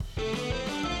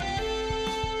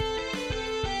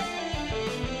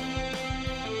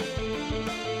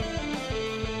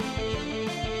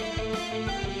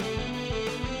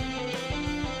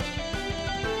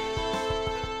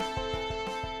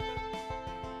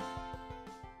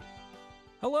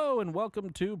Hello and welcome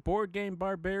to Board Game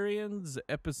Barbarians,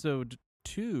 episode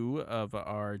 2 of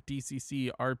our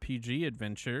DCC RPG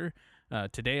adventure.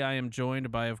 Today I am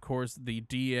joined by, of course, the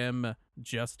DM,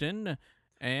 Justin,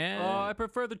 and... I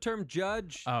prefer the term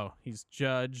judge. he's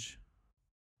Judge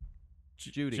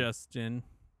Judy. Justin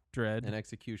Dredd, An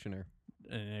executioner.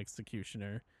 an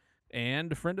executioner.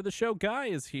 And a friend of the show, Guy,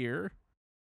 is here.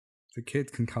 The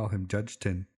kids can call him Judge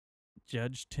Tin.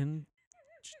 Judge Tin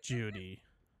Judy.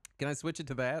 Can I switch it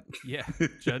to that? Yeah,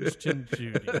 Judge Tin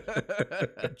Judy.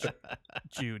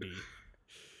 Judy.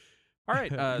 All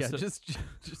right. Just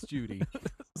Judy.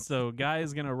 So Guy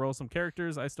is going to roll some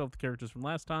characters. I still have the characters from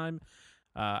last time.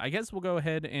 I guess we'll go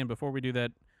ahead and before we do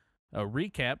that, a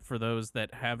recap for those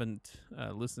that haven't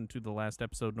listened to the last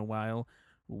episode in a while.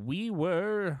 We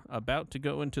were about to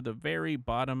go into the very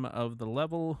bottom of the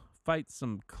level, fight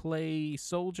some clay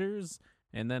soldiers,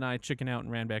 and then I chickened out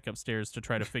and ran back upstairs to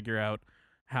try to figure out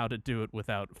how to do it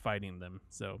without fighting them.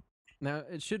 So Now,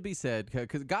 it should be said,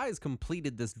 because Guy has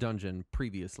completed this dungeon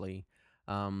previously,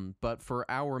 but for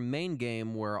our main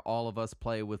game where all of us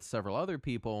play with several other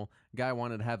people, Guy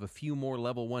wanted to have a few more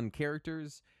level 1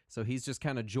 characters, so he's just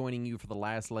kind of joining you for the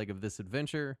last leg of this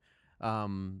adventure.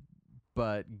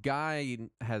 But Guy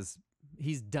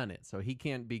he's done it, so he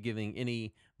can't be giving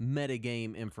any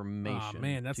metagame information. oh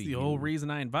man, that's to the you. whole reason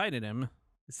I invited him.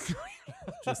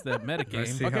 Just that I metagame.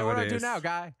 see. Okay, how what do it I do is. now,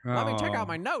 Guy? Let me check Oh. out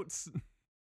my notes.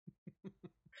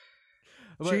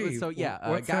 Gee, So yeah,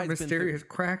 what's that Guy's been mysterious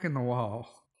crack in the wall?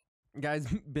 Guy's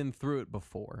been through it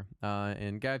before.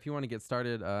 And Guy, if you want to get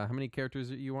started, how many characters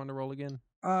do you want to roll again?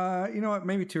 You know what?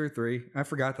 Maybe 2 or 3. I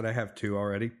forgot that I have 2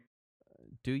 already.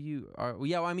 Do you?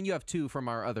 Yeah, well, I mean, you have 2 from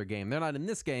our other game. They're not in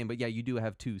this game, but yeah, you do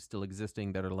have 2 still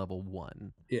existing that are level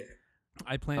 1. Yeah.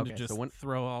 I plan Okay, to just so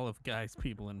throw all of Guy's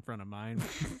people in front of mine.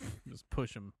 Just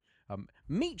push them.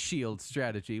 Meat shield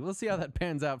strategy. We'll see how that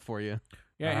pans out for you.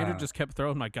 Yeah, Andrew Ah. just kept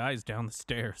throwing my guys down the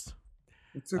stairs.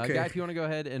 It's okay. Guy, if you want to go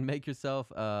ahead and make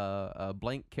yourself a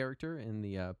blank character in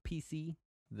the PC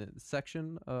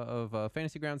section of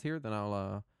Fantasy Grounds here, then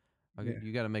I'll. Yeah.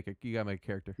 You gotta make a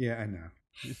character. Yeah, I know.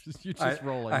 You're just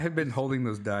rolling. I have been holding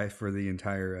those die for the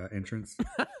entire entrance.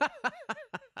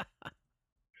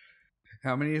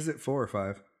 How many is it? 4 or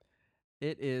 5?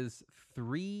 It is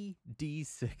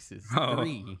 3d6s. Oh.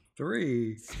 3.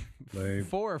 3. Lame.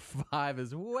 4 or 5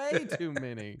 is way too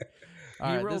many. All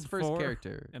He right, rolled this first 4,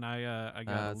 character. And I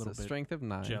got a It's little a bit strength of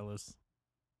 9. jealous.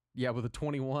 Yeah, with a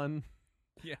 21.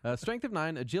 Yeah. Strength of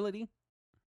 9, agility.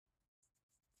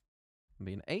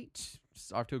 Being 8,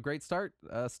 off to a great start.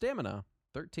 Stamina,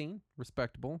 13,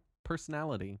 respectable.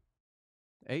 Personality,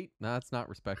 8, no, that's not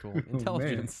respectable. man.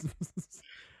 Intelligence,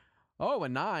 a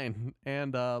 9,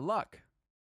 and luck,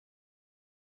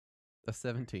 a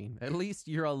 17. At least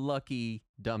you're a lucky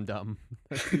dum-dum.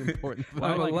 That's the important thing.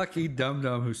 I'm like- a lucky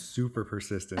dum-dum who's super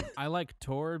persistent. I like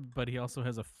Torb, but he also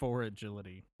has a 4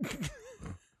 agility.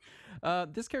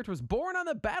 This character was born on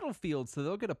the battlefield, so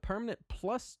they'll get a permanent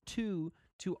 +2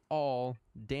 to all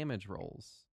damage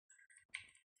rolls.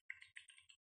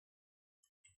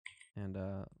 And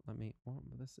let me. Well,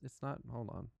 it's not. Hold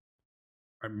on.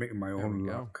 I'm making my There own we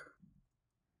go. luck.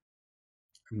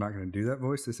 I'm not going to do that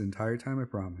voice this entire time, I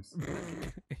promise.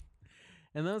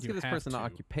 And then let's You give this have person an to.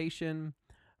 occupation.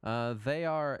 They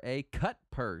are a cut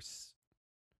purse,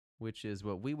 which is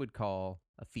what we would call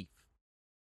a thief.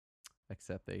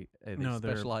 Except they No,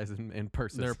 they're- specialize in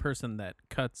purses. They're a person that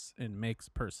cuts and makes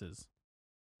purses.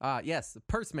 Yes,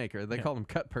 purse maker. They Yeah. called them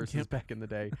cut purses Yep. back in the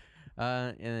day.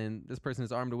 And this person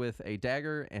is armed with a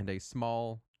dagger and a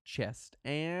small chest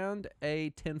and a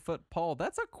 10-foot pole.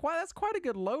 That's quite a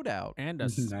good loadout. And a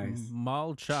Nice.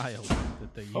 small child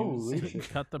that they use Holy to shit.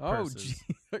 cut the Oh, purses.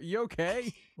 gee. Are you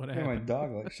okay? What Yeah, happened? my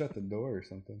dog shut the door or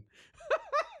something.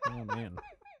 Oh, man.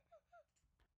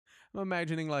 I'm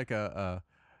imagining like a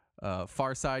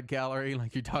Far Side gallery,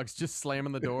 like your dog's just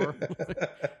slamming the door.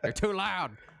 You're too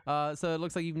loud. So it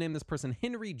looks like you've named this person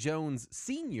Henry Jones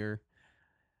Sr.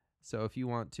 So if you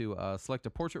want to select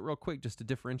a portrait real quick just to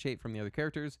differentiate from the other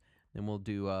characters, then we'll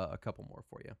do a couple more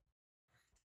for you.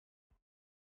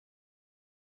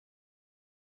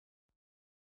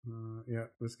 Yeah,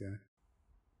 this guy.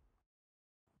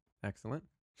 Excellent.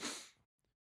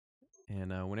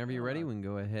 And whenever you're ready, we can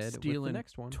go ahead with the Stealing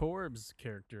next one. Torb's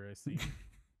character, I see.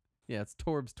 Yeah, it's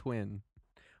Torb's twin.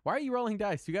 Why are you rolling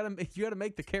dice? You gotta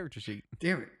make the character sheet.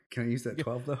 Damn it. Can I use that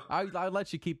 12 though? I'll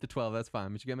let you keep the 12. That's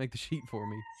fine, but you gotta make the sheet for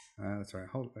me. That's right.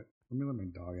 Hold it. Let me let my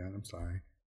dog out. I'm sorry.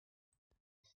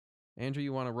 Andrew,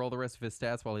 you want to roll the rest of his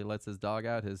stats while he lets his dog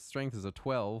out? His strength is a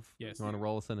 12. Yes. You want to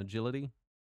roll us an agility?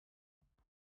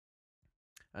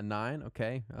 A 9.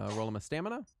 Okay. Roll him a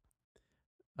stamina.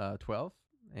 12.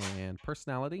 and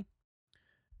personality,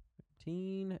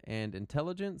 13, and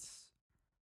intelligence,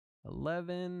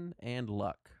 11, and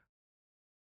luck.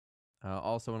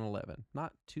 Also an 11.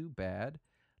 Not too bad.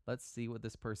 Let's see what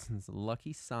this person's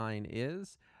lucky sign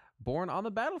is. Born on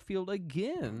the battlefield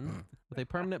again with a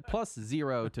permanent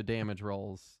 +0 to damage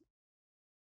rolls.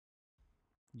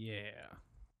 Yeah.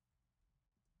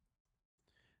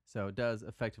 So it does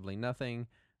effectively nothing.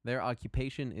 Their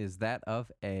occupation is that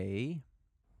of a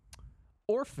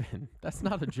orphan. That's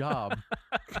not a job.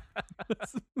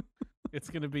 It's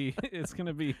gonna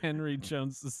be Henry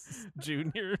Jones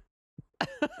Jr.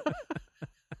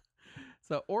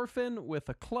 So orphan with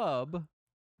a club.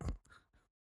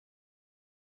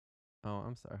 Oh,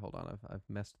 I'm sorry. Hold on. I've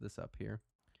messed this up here.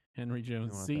 Henry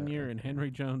Jones want that Sr. right and there.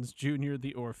 Henry Jones Jr.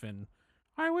 the orphan.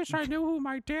 I wish I knew who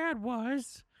my dad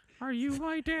was. Are you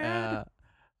my dad?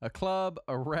 A club,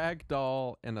 a rag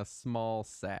doll, and a small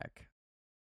sack.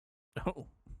 Oh,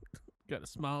 got a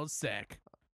small sack.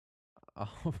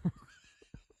 Oh.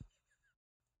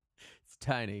 It's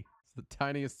tiny. It's the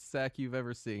tiniest sack you've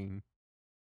ever seen.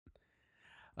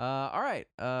 All right,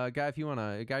 guy. If you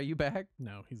wanna, guy, you back?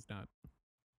 No, he's not.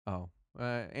 Oh,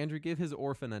 Andrew, give his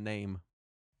orphan a name.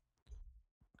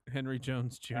 Henry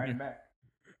Jones Jr. I'm back.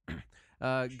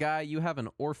 Guy, you have an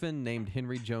orphan named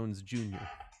Henry Jones Jr.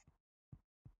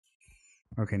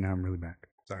 Okay, now I'm really back.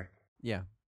 Sorry. Yeah.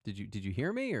 Did you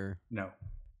hear me or? No.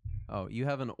 Oh, you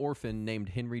have an orphan named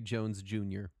Henry Jones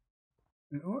Jr.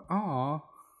 Aw.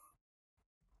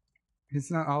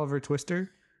 It's not Oliver Twister?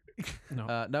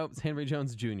 No, No, it's Henry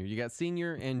Jones Jr. You got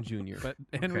senior and junior. but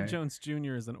Henry Okay. Jones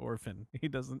Jr. is an orphan. He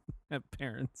doesn't have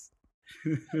parents.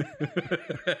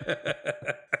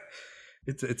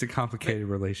 It's a complicated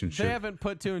relationship. They haven't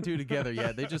put two and two together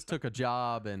yet. They just took a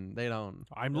job and they don't.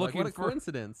 I'm They're like, looking what a for.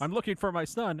 coincidence. I'm looking for my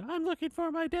son. I'm looking for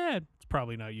my dad. It's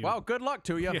probably not you. Wow, good luck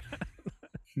to you.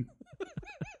 Yeah.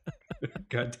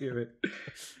 God damn it.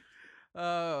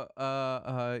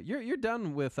 You're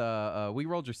done with we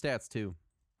rolled your stats too.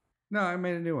 No, I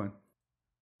made a new one.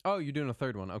 Oh, you're doing a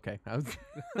third one. Okay.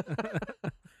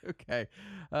 Okay.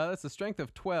 That's a strength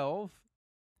of 12,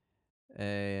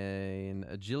 an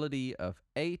agility of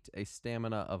 8, a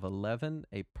stamina of 11,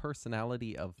 a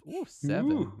personality of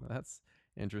 7. Ooh. That's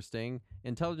interesting.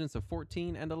 Intelligence of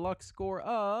 14, and a luck score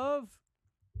of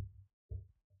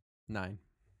 9.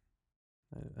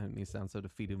 I didn't mean to sound so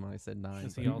defeated when I said 9.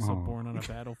 Is but- he also Oh. born on a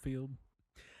battlefield?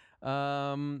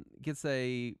 Gets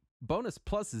a bonus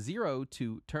 +0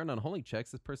 to turn unholy checks.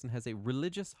 This person has a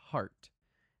religious heart.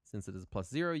 Since it is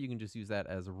 +0, you can just use that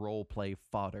as role play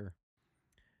fodder.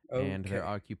 And their Okay.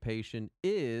 occupation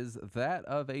is that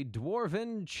of a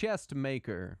dwarven chest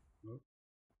maker.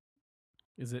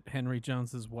 Is it Henry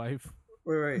Jones's wife?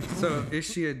 Wait. So is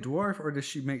she a dwarf or does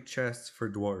she make chests for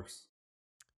dwarves?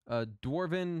 A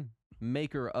dwarven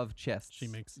maker of chests. She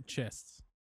makes chests.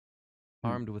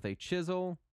 Armed with a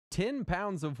chisel, 10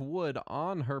 pounds of wood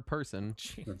on her person,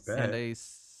 Jeez. Not and bad. a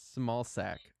small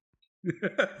sack.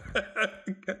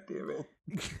 God damn it.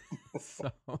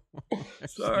 So,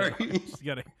 Sorry. She's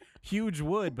got a huge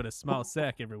wood, but a small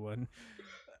sack, everyone.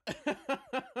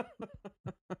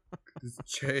 This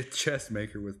chest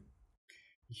maker with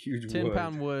huge 10 wood.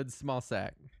 pound wood, small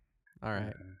sack. All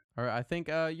right. All right. I think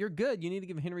you're good. You need to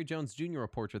give Henry Jones Jr. a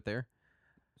portrait there.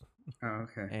 Oh,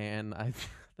 okay. And I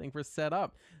think we're set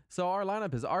up. So our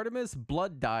lineup is Artemis,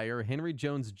 Blood Dyer, Henry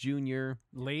Jones Jr.,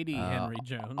 Lady Henry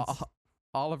Jones.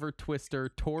 Oliver Twister,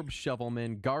 Torb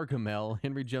Shovelman, Gargamel,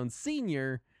 Henry Jones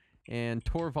Sr., and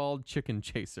Torvald Chicken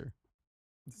Chaser.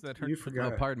 Is that her? You Oh,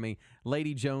 forgot. pardon me,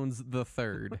 Lady Jones the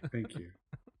Third. Thank you.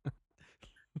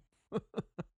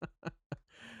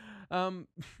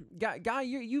 Guy,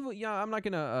 I'm not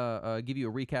gonna give you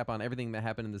a recap on everything that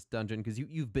happened in this dungeon because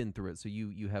you've been through it, so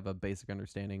you have a basic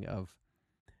understanding of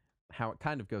how it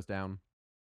kind of goes down.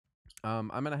 I'm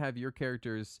gonna have your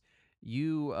characters.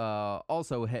 You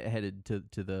also headed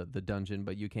to the dungeon,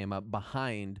 but you came up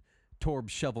behind Torb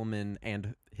Shovelman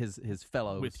and his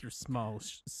fellows With your small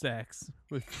sacks.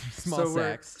 with small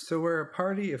sacks. So we're a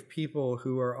party of people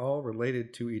who are all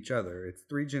related to each other. It's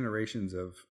 3 generations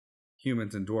of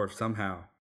humans and dwarfs somehow.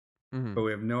 Mhm. But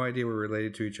we have no idea we're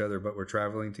related to each other, but we're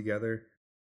traveling together.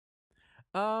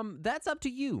 That's up to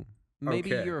you.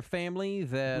 Maybe Okay. you're a family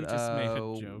that We just made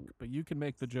a joke, but you can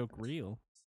make the joke real.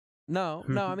 No.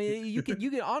 I mean, you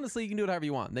can honestly, you can do it however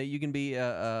you want. That you can be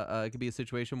it could be a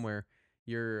situation where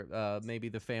you're maybe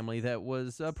the family that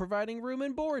was providing room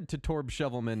and board to Torb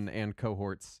Shovelman and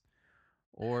cohorts,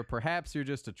 or perhaps you're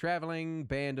just a traveling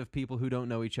band of people who don't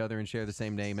know each other and share the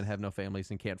same name and have no families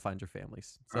and can't find your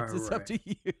families. So it's up to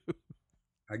you.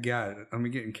 I got it. I'm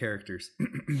getting characters.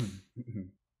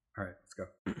 All All right, let's go.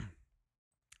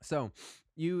 So,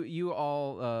 you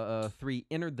all three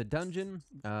entered the dungeon,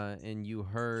 and you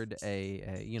heard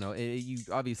you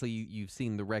obviously you've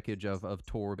seen the wreckage of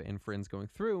Torb and friends going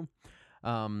through,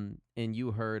 and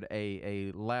you heard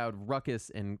a loud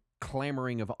ruckus and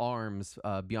clamoring of arms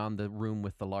beyond the room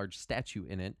with the large statue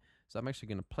in it. So I'm actually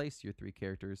going to place your three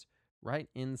characters right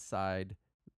inside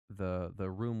the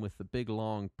room with the big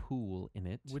long pool in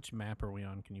it. Which map are we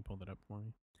on? Can you pull that up for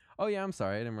me? Oh yeah, I'm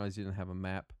sorry, I didn't realize you didn't have a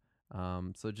map.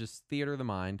 So just theater of the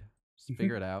mind. Just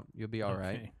figure it out. You'll be all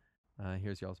right. Okay.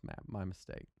 Here's y'all's map. My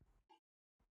mistake.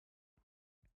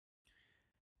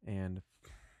 And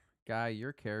Guy,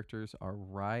 your characters are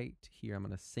right here. I'm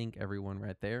gonna sync everyone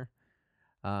right there.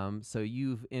 So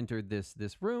you've entered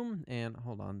this room, and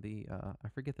hold on. I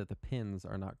forget that the pins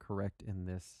are not correct in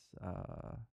this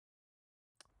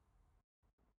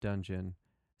dungeon.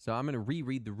 So I'm gonna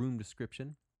reread the room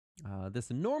description. This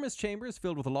enormous chamber is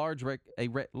filled with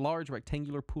a large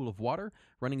rectangular pool of water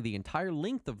running the entire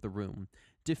length of the room.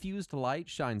 Diffused light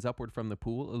shines upward from the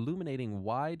pool, illuminating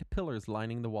wide pillars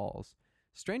lining the walls.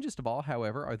 Strangest of all,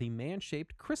 however, are the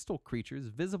man-shaped crystal creatures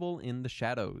visible in the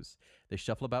shadows. They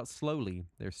shuffle about slowly,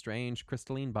 their strange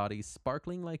crystalline bodies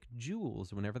sparkling like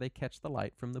jewels whenever they catch the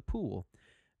light from the pool.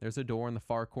 There's a door in the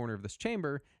far corner of this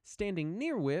chamber, standing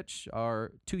near which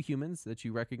are two humans that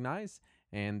you recognize,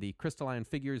 and the crystalline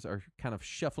figures are kind of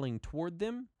shuffling toward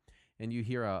them, and you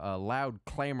hear a loud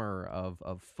clamor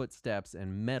of footsteps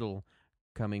and metal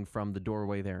coming from the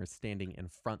doorway they're standing in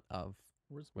front of,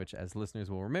 which, as listeners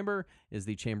will remember, is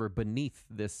the chamber beneath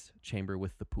this chamber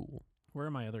with the pool. Where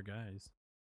are my other guys?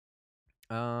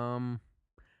 I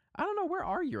don't know. Where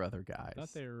are your other guys? I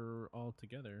thought they were all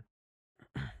together.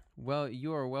 Well,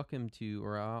 you are welcome to,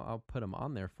 or I'll put them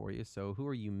on there for you. So, who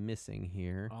are you missing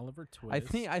here? Oliver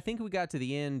Twist. I think we got to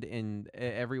the end and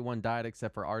everyone died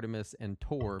except for Artemis and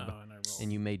Torb, Oh, and I rolled.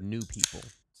 and you made new people.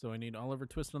 So I need Oliver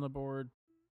Twist on the board,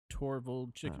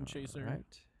 Torvald Chicken Chaser. Right.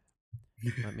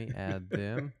 Let me add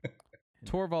them.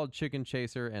 Torvald Chicken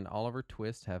Chaser and Oliver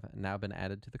Twist have now been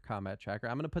added to the combat tracker.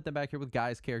 I'm going to put them back here with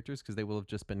Guy's characters because they will have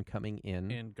just been coming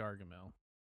in. And Gargamel.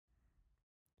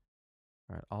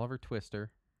 All right, Oliver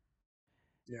Twister.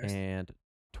 Yes. And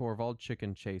Torvald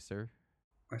Chicken Chaser.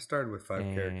 I started with 5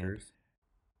 characters.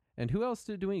 And who else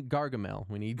do we need? Gargamel.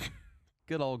 We need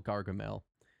good old Gargamel.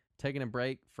 Taking a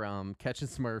break from catching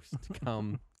Smurfs to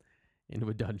come into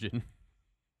a dungeon.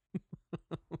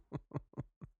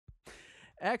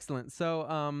 Excellent. So,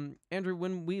 Andrew,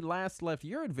 when we last left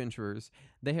your adventurers,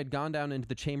 they had gone down into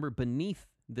the chamber beneath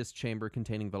this chamber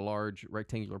containing the large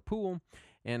rectangular pool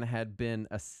and had been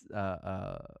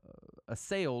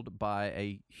assailed by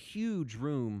a huge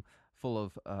room full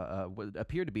of what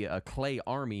appeared to be a clay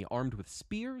army armed with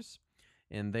spears,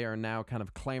 and they are now kind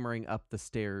of clambering up the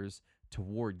stairs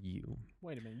toward you.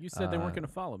 Wait a minute. You said they weren't going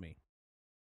to follow me.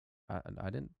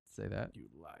 I didn't say that. You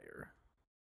liar.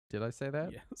 Did I say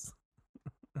that? Yes.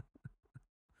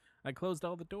 I closed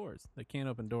all the doors. They can't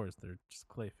open doors. They're just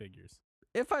clay figures.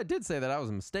 If I did say that, I was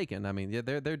mistaken. I mean, yeah,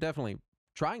 they're definitely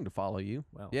trying to follow you.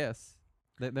 Well, Yes.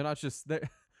 They're not just...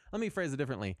 Let me phrase it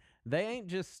differently. They ain't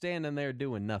just standing there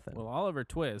doing nothing. Well, Oliver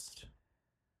Twist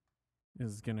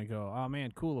is going to go, oh,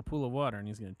 man, cool, a pool of water, and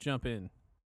he's going to jump in.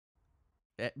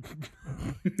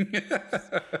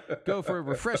 Go for a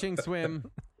refreshing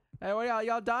swim. Hey, what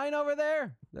y'all dying over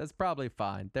there? That's probably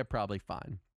fine. They're probably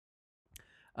fine.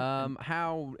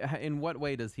 In what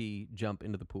way does he jump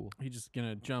into the pool? He's just going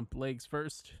to jump legs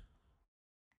first.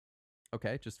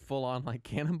 Okay, just full on like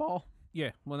cannonball?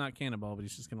 Yeah, well, not cannonball, but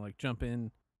he's just going to like jump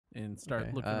in and start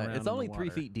Okay. looking around. It's in only the 3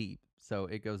 water. feet deep, so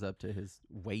it goes up to his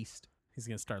waist. He's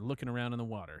going to start looking around in the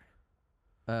water.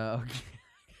 Okay.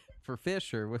 For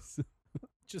fish or what's...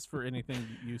 Just for anything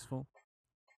useful.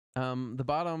 The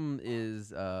bottom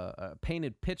is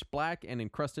painted pitch black and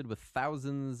encrusted with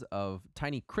thousands of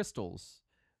tiny crystals,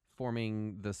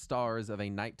 forming the stars of a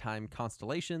nighttime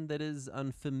constellation that is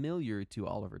unfamiliar to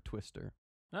Oliver Twister.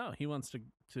 Oh, he wants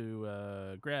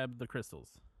to grab the crystals.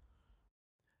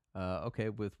 Okay,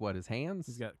 with what, his hands?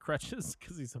 He's got crutches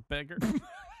because he's a beggar.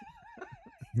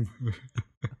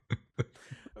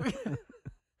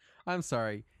 I'm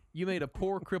sorry. You made a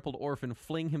poor crippled orphan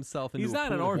fling himself into He's a not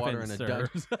pool an of orphan, water in a sir.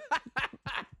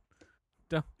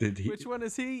 dungeon. Did he? Which one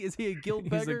is he? Is he a guild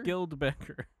He's beggar? a guild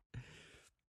beggar.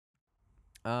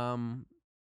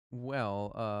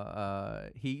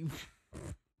 He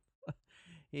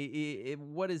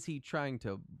what is he trying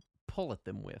to pull at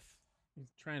them with?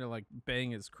 He's trying to like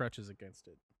bang his crutches against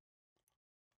it.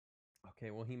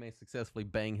 Okay, well, he may successfully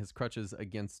bang his crutches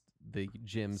against the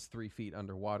gems 3 feet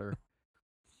underwater.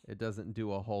 It doesn't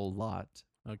do a whole lot.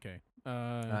 Okay.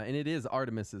 And it is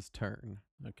Artemis's turn,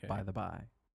 Okay. by the by.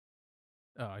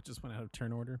 Oh, I just went out of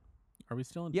turn order. Are we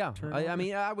still in Yeah, turn I order?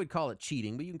 mean, I would call it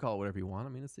cheating, but you can call it whatever you want. I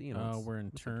mean, it's it's, we're in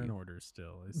it's up to turn you. order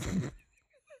still. I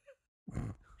see.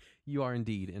 You are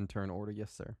indeed in turn order,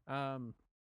 yes, sir. um,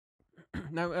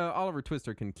 Now, Oliver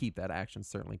Twister can keep that action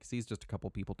certainly because he's just a couple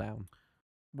people down.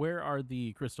 where are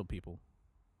the crystal people?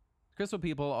 Crystal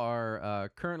people are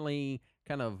currently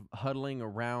kind of huddling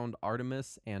around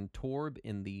Artemis and Torb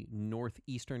in the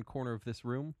northeastern corner of this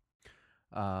room.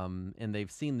 And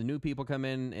they've seen the new people come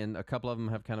in, and a couple of them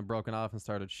have kind of broken off and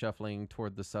started shuffling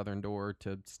toward the southern door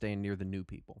to stand near the new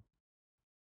people.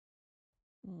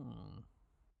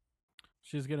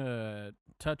 She's gonna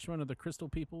touch one of the crystal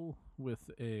people with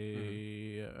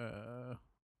a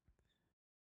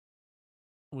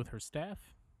with her staff.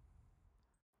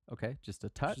 Okay, just a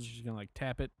touch. She's gonna like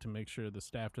tap it to make sure the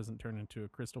staff doesn't turn into a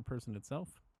crystal person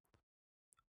itself.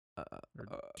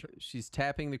 She's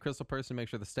tapping the crystal person to make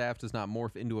sure the staff does not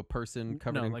morph into a person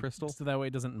covered in crystal. So that way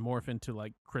it doesn't morph into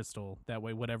like crystal. That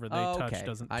way whatever they touch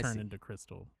doesn't turn into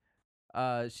crystal.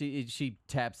 She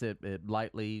taps it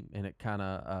lightly, and it kind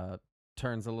of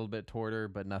turns a little bit toward her,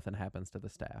 but nothing happens to the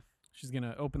staff. She's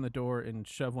gonna open the door and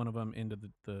shove one of them into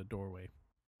the doorway.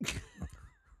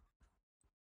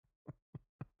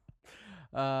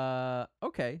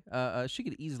 Okay. She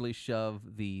could easily shove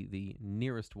the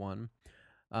nearest one.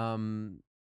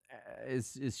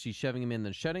 Is she shoving him in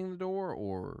and shutting the door,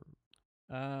 or?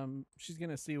 She's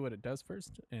gonna see what it does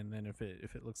first, and then if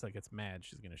it looks like it's mad,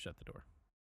 she's gonna shut the door.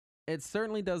 It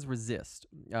certainly does resist,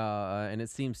 and it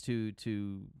seems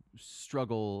to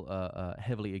struggle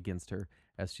heavily against her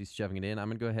as she's shoving it in. I'm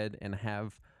gonna go ahead and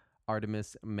have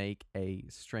Artemis make a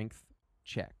strength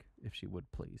check, if she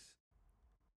would please.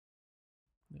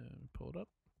 Pull it up.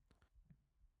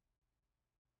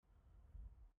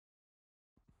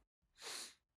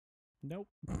 Nope.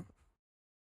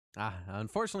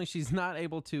 Unfortunately, she's not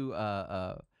able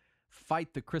to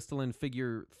fight the crystalline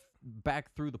figure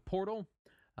back through the portal,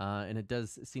 and it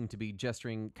does seem to be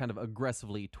gesturing kind of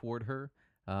aggressively toward her.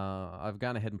 I've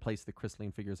gone ahead and placed the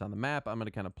crystalline figures on the map. I'm going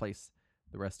to kind of place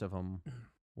the rest of them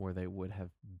where they would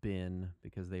have been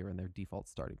because they are in their default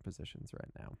starting positions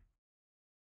right now.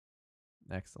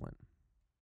 Excellent.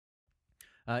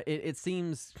 It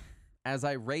seems as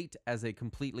irate as a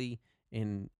completely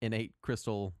innate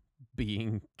crystal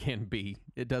being can be.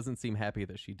 It doesn't seem happy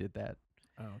that she did that.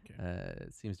 Oh, okay.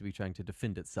 It seems to be trying to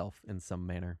defend itself in some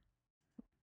manner.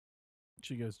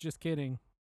 She goes, just kidding.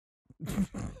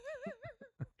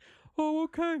 Oh,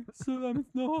 okay. So that means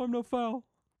no harm, no foul.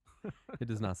 It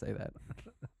does not say that.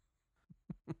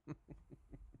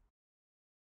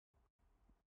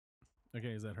 Okay,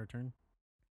 is that her turn?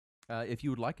 If you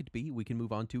would like it to be, we can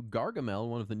move on to Gargamel,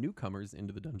 one of the newcomers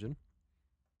into the dungeon.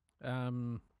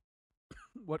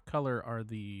 What color are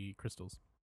the crystals?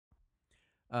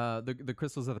 The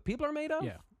crystals that the people are made of?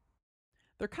 Yeah.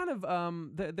 They're kind of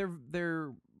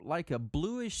they're like a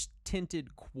bluish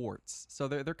tinted quartz. So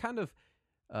they're kind of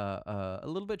a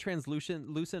little bit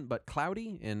translucent but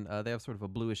cloudy, and they have sort of a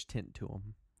bluish tint to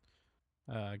them.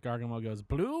 Gargamel goes,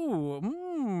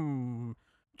 blue.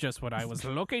 Just what I was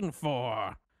looking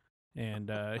for.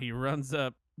 And he runs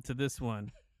up to this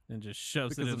one and just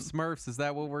shoves because it in. Of Smurfs, is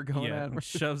that what we're going at?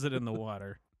 Shoves it in the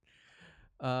water.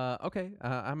 Okay.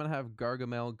 I'm going to have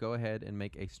Gargamel go ahead and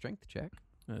make a strength check.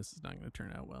 This is not going to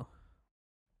turn out well.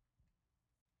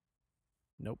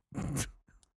 Nope.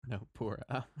 No, poor.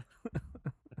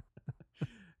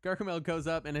 Gargamel goes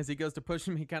up, and as he goes to push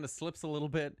him, he kind of slips a little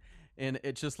bit, and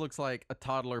it just looks like a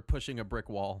toddler pushing a brick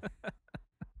wall.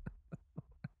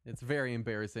 It's very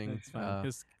embarrassing. It's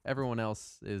fine. Everyone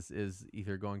else is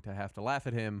either going to have to laugh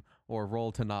at him or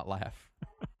roll to not laugh.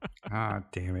 Ah,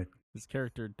 damn it. His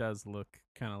character does look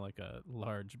kind of like a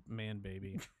large man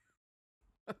baby.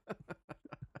 Is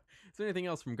there anything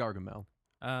else from Gargamel?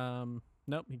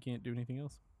 Nope, he can't do anything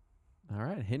else. All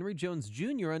right, Henry Jones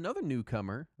Jr., another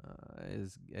newcomer,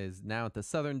 is now at the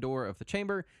southern door of the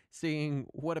chamber, seeing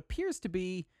what appears to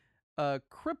be a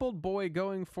crippled boy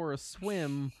going for a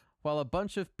swim while a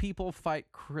bunch of people fight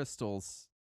crystals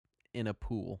in a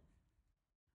pool.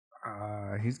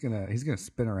 He's gonna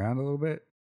spin around a little bit.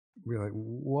 Be like,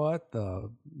 what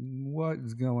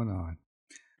is going on?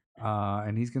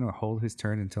 And he's gonna hold his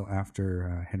turn until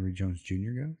after Henry Jones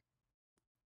Jr. goes.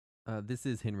 This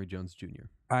is Henry Jones Jr.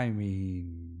 I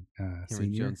mean, Henry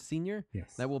Senior? Jones Sr.?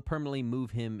 Yes. That will permanently move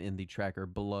him in the tracker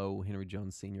below Henry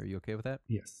Jones Sr. Are you okay with that?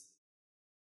 Yes.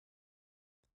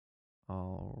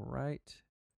 All right.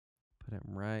 Put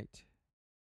him right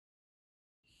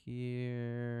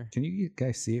here. Can you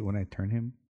guys see it when I turn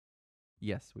him?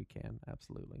 Yes, we can.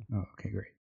 Absolutely. Oh, okay,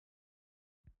 great.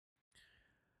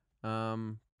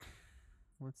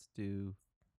 Let's do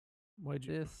Why'd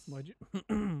you this.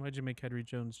 why'd you make Henry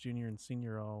Jones Jr. and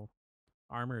Sr. all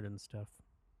armored and stuff?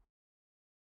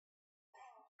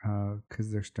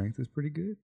 Because their strength is pretty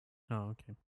good. Oh,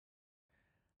 okay.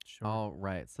 Sure. All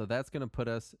right, so that's going to put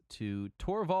us to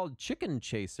Torvald Chicken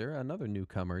Chaser, another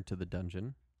newcomer to the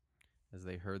dungeon, as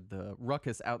they heard the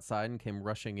ruckus outside and came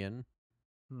rushing in,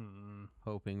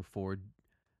 hoping for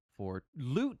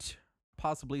loot,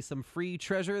 possibly some free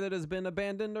treasure that has been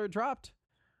abandoned or dropped,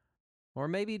 or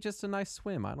maybe just a nice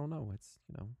swim. I don't know. It's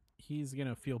He's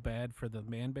gonna feel bad for the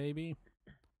man baby,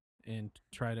 and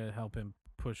try to help him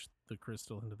push the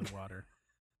crystal into the water.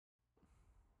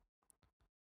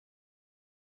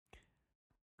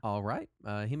 All right,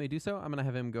 he may do so. I'm going to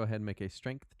have him go ahead and make a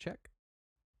strength check.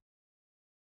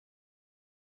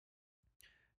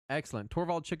 Excellent.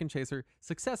 Torvald Chicken Chaser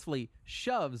successfully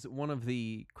shoves one of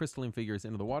the crystalline figures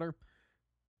into the water.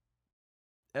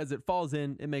 As it falls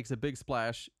in, it makes a big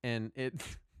splash, and it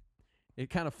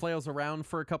kind of flails around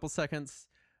for a couple seconds,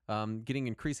 getting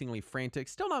increasingly frantic.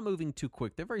 Still not moving too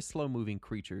quick. They're very slow-moving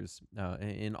creatures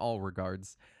in all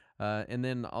regards. And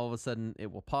then all of a sudden,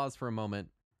 it will pause for a moment,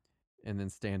 and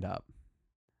then stand up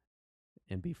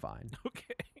and be fine.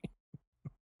 Okay.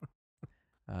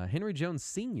 Henry Jones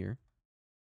Sr.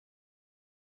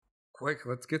 Quick,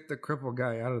 let's get the cripple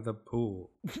guy out of the pool.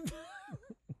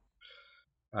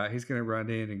 He's going to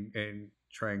run in and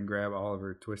try and grab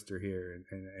Oliver Twister here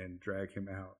and drag him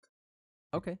out.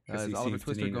 Okay. Because Is he Oliver seems to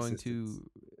Twister need going assistance.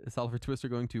 is Oliver Twister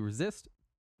going to resist?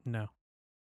 No,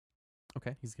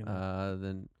 Okay. he's gonna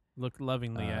Then look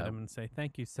lovingly at him and say,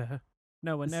 "Thank you, sir.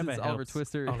 No one Since ever helps Oliver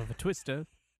Twister- Oliver Twister,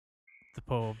 the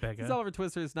poor beggar." since Oliver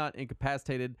Twister is not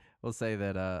incapacitated, we'll say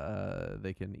that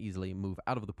they can easily move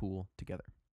out of the pool together.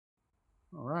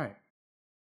 All right.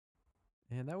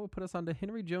 And that will put us on to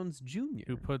Henry Jones Jr.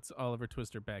 Who puts Oliver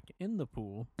Twister back in the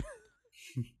pool?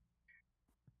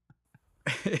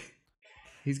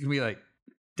 He's going to be like,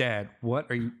 Dad,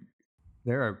 what are you?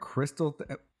 There are crystal.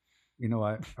 You know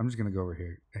what? I'm just going to go over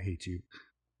here. I hate you.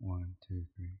 1, 2,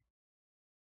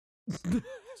 3.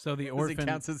 So the As he orphan,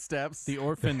 counts his steps. the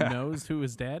orphan knows who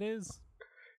his dad is.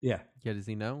 Yeah. Yeah, does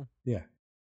he know? Yeah.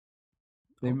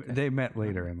 Okay. They met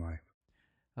later in life.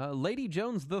 Lady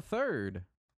Jones the Third.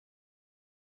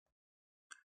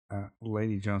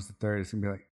 Lady Jones III is going to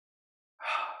be like,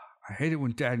 I hate it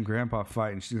when Dad and Grandpa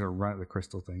fight, and she's going to run at the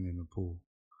crystal thing in the pool.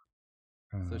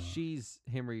 So she's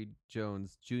Henry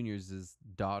Jones Jr.'s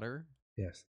daughter,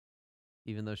 Yes.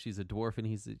 even though she's a dwarf and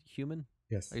he's a human.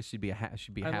 Yes. I guess she'd be half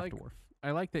dwarf.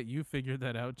 I like that you figured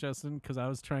that out, Justin, because I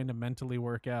was trying to mentally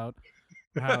work out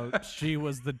how she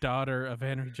was the daughter of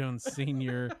Henry Jones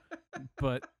Sr.,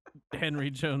 but Henry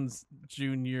Jones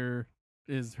Jr.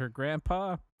 is her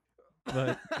grandpa.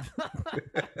 But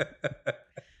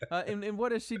And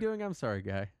what is she doing? I'm sorry,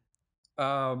 guy.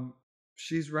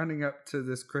 She's running up to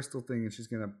this crystal thing, and she's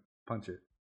going to punch it.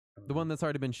 The one that's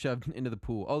already been shoved into the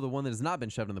pool. Oh, the one that has not been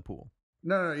shoved in the pool.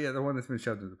 No, yeah, the one that's been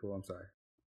shoved into the pool. I'm sorry.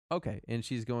 Okay, and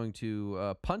she's going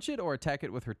to punch it or attack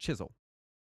it with her chisel.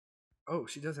 Oh,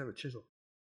 she does have a chisel.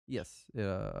 Yes,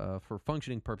 for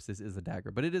functioning purposes is a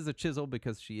dagger, but it is a chisel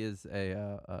because she is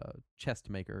a chest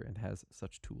maker and has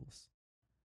such tools.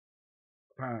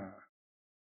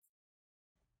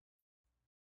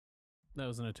 that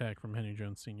was an attack from Henry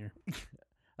Jones Sr.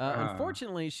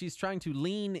 Unfortunately, she's trying to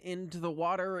lean into the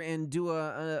water and do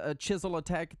a chisel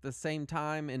attack at the same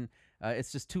time, and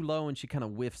it's just too low, and she kind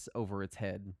of whiffs over its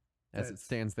head as it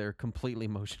stands there completely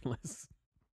motionless.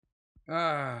 When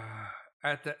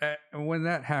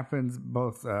that happens,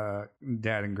 both Dad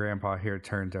and Grandpa here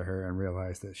turn to her and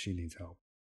realize that she needs help.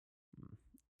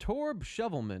 Torb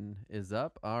Shovelman is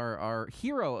up, our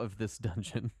hero of this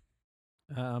dungeon.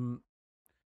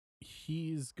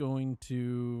 He's going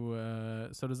to.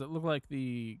 So does it look like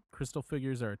the crystal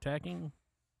figures are attacking?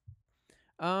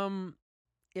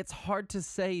 It's hard to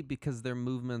say because their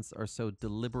movements are so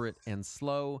deliberate and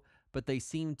slow, but they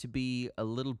seem to be a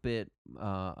little bit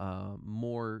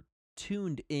more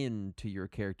tuned in to your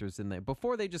characters in there.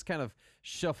 Before they just kind of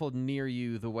shuffled near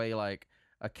you the way like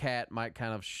a cat might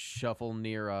kind of shuffle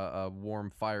near a warm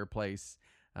fireplace.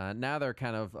 Now they're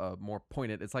kind of more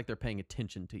pointed. It's like they're paying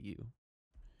attention to you.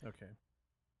 Okay.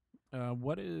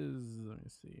 What is? Let me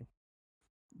see.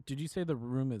 Did you say the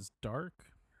room is dark?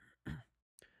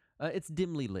 It's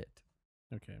dimly lit.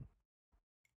 Okay.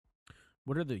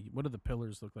 What are the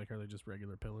pillars look like? Are they just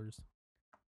regular pillars?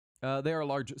 They are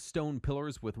large stone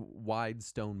pillars with wide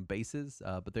stone bases,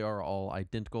 but they are all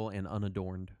identical and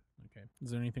unadorned. Okay.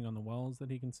 Is there anything on the walls that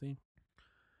he can see?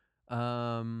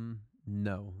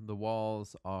 No, the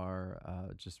walls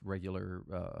are just regular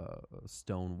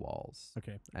stone walls,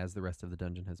 Okay. as the rest of the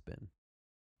dungeon has been.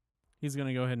 He's going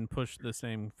to go ahead and push the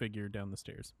same figure down the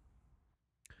stairs.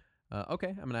 Okay,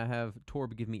 I'm going to have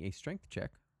Torb give me a strength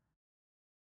check.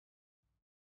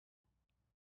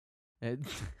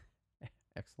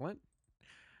 Excellent.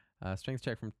 Strength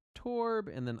check from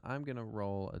Torb, and then I'm going to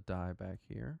roll a die back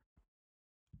here.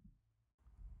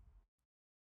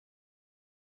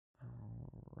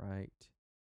 All right.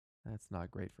 That's not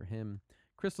great for him.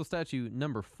 Crystal statue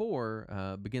number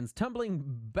 4 begins tumbling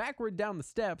backward down the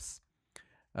steps,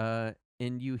 and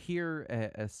you hear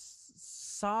a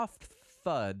soft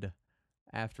thud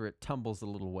after it tumbles a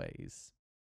little ways.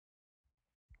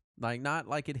 Like, not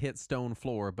like it hit stone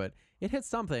floor, but it hit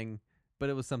something, but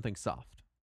it was something soft.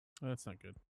 That's not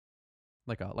good.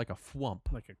 Like a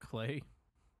thwump. Like a clay.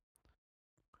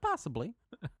 Possibly.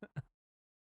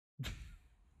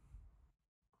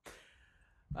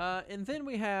 And then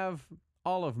we have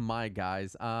all of my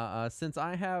guys. Since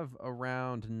I have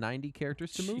around 90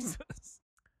 characters to move, Jesus.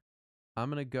 I'm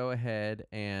going to go ahead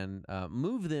and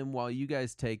move them while you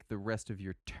guys take the rest of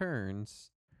your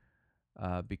turns,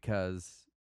 because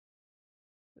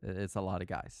it's a lot of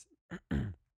guys.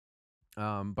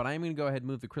 But I'm going to go ahead and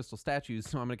move the crystal statues,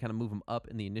 so I'm going to kind of move them up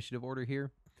in the initiative order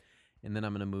here. And then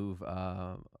I'm going to move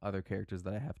other characters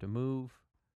that I have to move.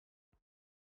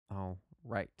 All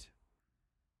right.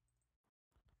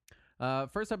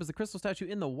 First up is the crystal statue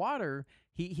in the water.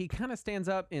 He kind of stands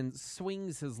up and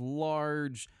swings his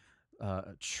large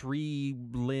tree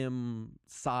limb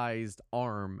sized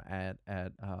arm at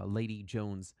Lady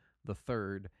Jones the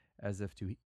Third, as if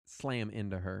to slam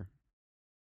into her.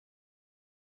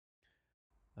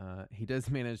 He does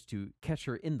manage to catch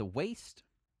her in the waist,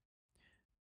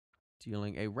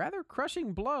 dealing a rather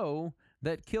crushing blow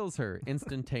that kills her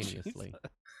instantaneously.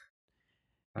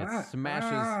 It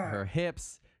smashes her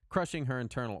hips, crushing her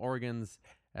internal organs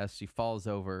as she falls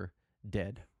over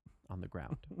dead on the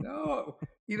ground. No,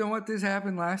 you know what? This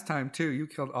happened last time too. You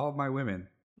killed all of my women.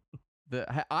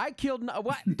 I killed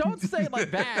what? Don't say it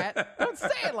like that. Don't say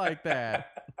it like that.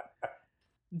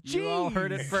 You all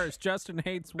heard it Jeez. first. Justin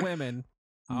hates women.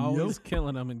 Always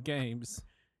killing them in games.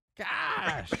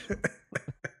 Gosh.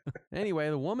 Anyway,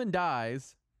 the woman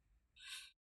dies.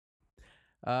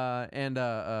 And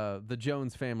the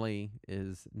Jones family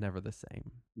is never the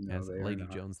same, No, as they are Lady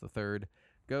not. Jones the Third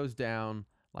goes down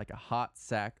like a hot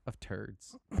sack of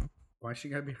turds. Why she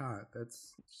gotta be hot?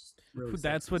 That's just really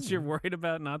That's sexist. what you're worried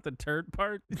about, not the turd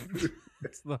part?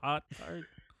 It's the hot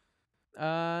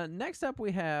part. Next up,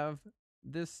 we have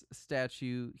this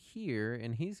statue here,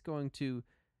 and he's going to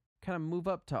kind of move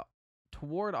up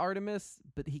toward Artemis,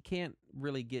 but he can't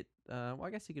really get. Well, I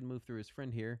guess he can move through his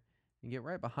friend here and get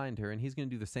right behind her, and he's going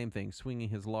to do the same thing, swinging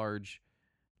his large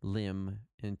limb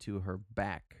into her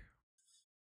back,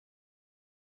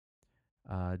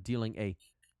 dealing a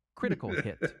critical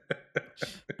hit.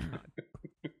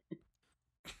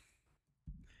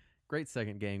 Great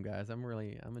second game, guys. I'm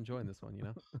enjoying this one, you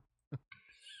know.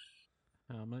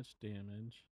 How much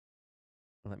damage?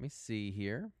 Let me see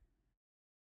here.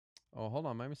 Oh, hold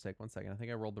on, my mistake. 1 second. I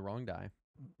think I rolled the wrong die.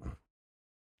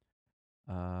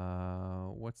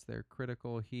 What's their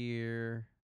critical here?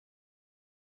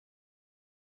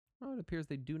 Oh, it appears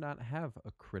they do not have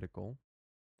a critical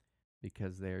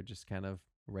because they're just kind of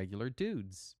regular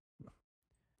dudes.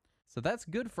 So that's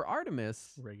good for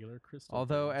Artemis. Regular crystal.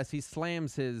 Although, dudes. as he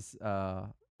slams his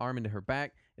arm into her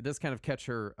back, it does kind of catch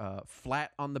her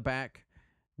flat on the back,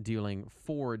 dealing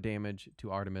 4 damage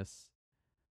to Artemis,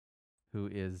 who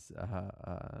is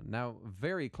now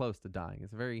very close to dying.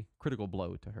 It's a very critical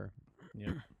blow to her.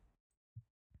 Yep.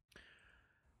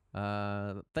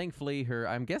 Thankfully,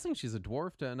 I'm guessing she's a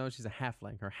dwarf. No, she's a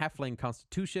halfling. Her halfling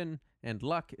constitution and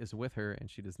luck is with her, and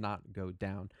she does not go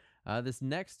down. This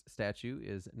next statue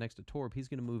is next to Torb. He's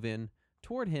going to move in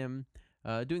toward him,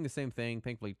 doing the same thing.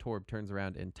 Thankfully, Torb turns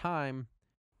around in time,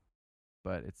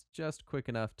 but it's just quick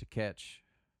enough to catch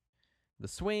the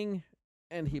swing,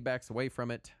 and he backs away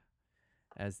from it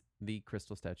as the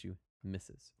crystal statue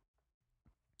misses.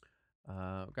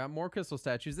 Got more crystal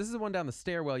statues. This is the one down the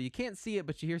stairwell. You can't see it,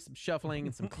 but you hear some shuffling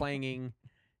and some clanging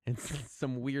and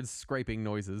some weird scraping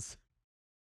noises.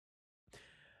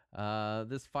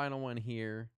 This final one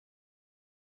here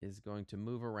is going to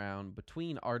move around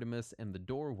between Artemis and the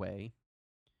doorway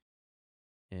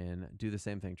and do the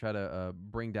same thing. Try to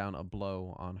bring down a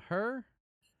blow on her,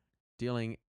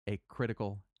 dealing a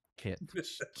critical hit.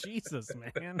 Jesus,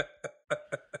 man.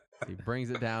 He brings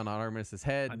it down on Artemis's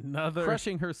head, Another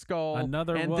crushing her skull. woman.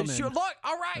 Look,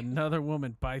 all right. Another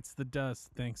woman bites the dust.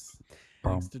 Thanks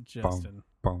Bum, to Justin.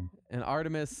 Bum, Bum, And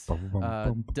Artemis bum, bum,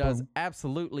 bum, does bum.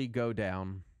 absolutely go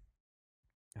down.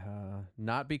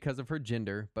 Not because of her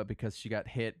gender, but because she got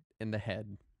hit in the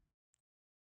head.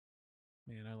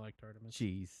 Man, I liked Artemis.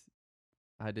 Jeez.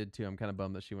 I did too. I'm kind of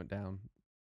bummed that she went down.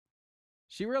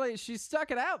 She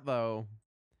stuck it out though.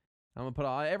 I'm gonna put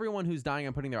everyone who's dying.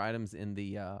 I'm putting their items in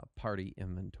the party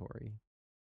inventory.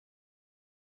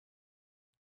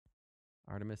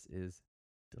 Artemis is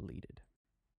deleted.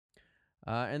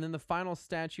 And then the final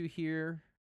statue here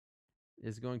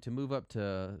is going to move up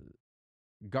to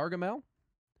Gargamel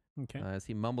Okay. as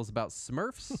he mumbles about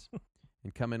Smurfs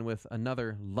and come in with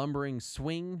another lumbering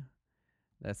swing.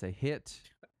 That's a hit.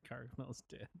 Gargamel's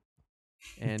dead.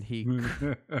 And he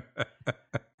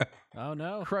Oh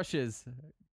no. crushes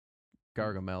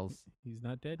Gargamel's. He's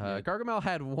not dead yet. Gargamel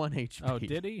had 1 HP. Oh,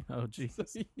 did he? Oh,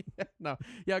 Jesus. No.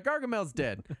 Yeah, Gargamel's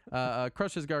dead.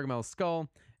 Crushes Gargamel's skull,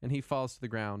 and he falls to the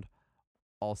ground,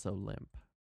 also limp.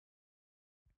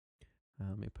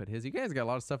 Let me put his. You guys got a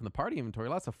lot of stuff in the party inventory.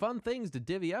 Lots of fun things to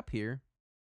divvy up here.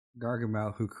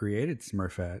 Gargamel, who created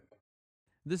Smurfette.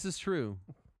 This is true.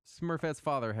 Smurfette's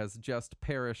father has just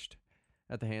perished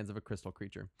at the hands of a crystal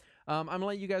creature. I'm going to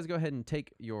let you guys go ahead and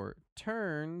take your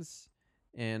turns,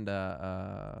 and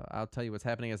I'll tell you what's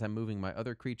happening as I'm moving my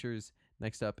other creatures.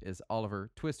 Next up is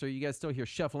Oliver Twister. You guys still hear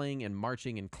shuffling and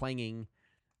marching and clanging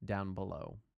down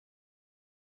below.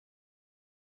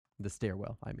 The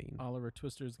stairwell, I mean. Oliver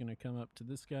Twister is going to come up to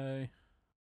this guy,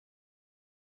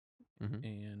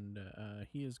 and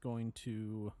he is going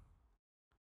to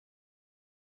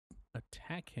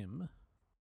attack him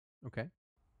Okay.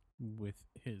 with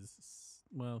his.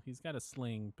 Well, he's got a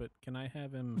sling, but can I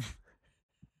have him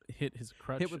hit his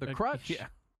crutch? Hit with a crutch? Yeah.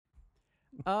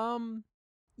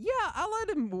 Yeah, I'll let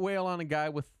him wail on a guy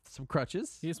with some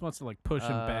crutches. He just wants to like push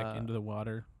him back into the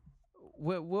water.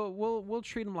 We'll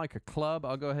treat him like a club.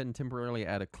 I'll go ahead and temporarily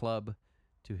add a club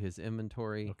to his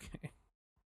inventory Okay.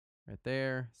 right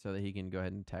there, so that he can go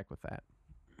ahead and attack with that.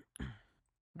 All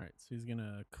right. So he's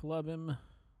gonna club him.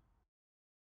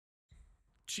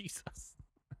 Jesus.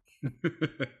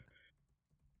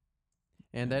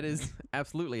 And that is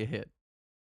absolutely a hit.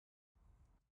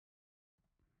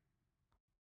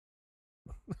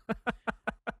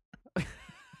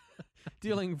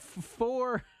 Dealing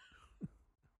 4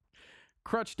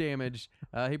 crutch damage.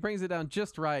 He brings it down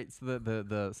just right, so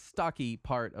the stocky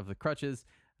part of the crutches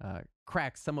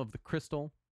cracks some of the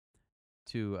crystal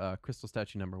to crystal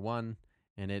statue number 1,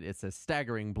 and it's a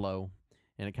staggering blow,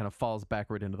 and it kind of falls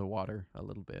backward into the water a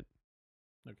little bit.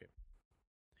 Okay.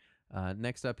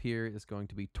 Next up here is going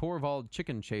to be Torvald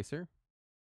Chicken Chaser.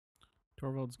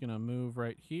 Torvald's gonna move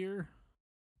right here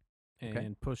and Okay.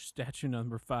 push statue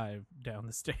number 5 down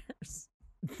the stairs.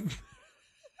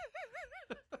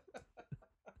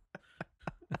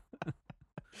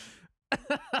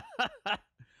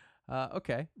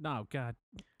 Okay. No, God.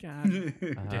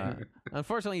 Damn.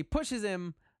 Unfortunately, he pushes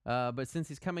him, but since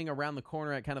he's coming around the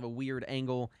corner at kind of a weird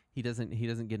angle, he doesn't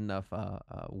get enough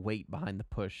weight behind the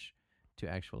push to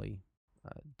actually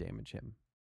damage him,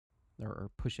 or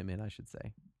push him in, I should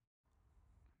say.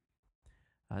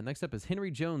 Next up is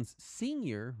Henry Jones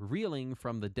Sr., reeling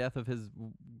from the death of his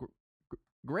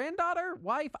granddaughter,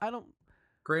 wife.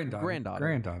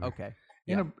 Granddaughter. Okay.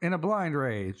 In a blind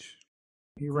rage,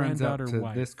 he runs up Granddaughter to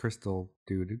wife. this crystal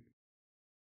dude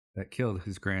that killed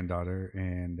his granddaughter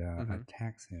and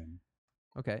attacks him.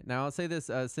 Okay, now I'll say this,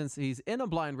 since he's in a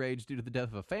blind rage due to the death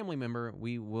of a family member,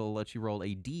 we will let you roll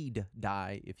a deed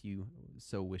die if you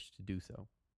so wish to do so.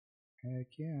 Heck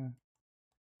yeah.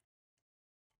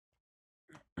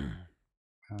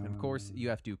 And of course, you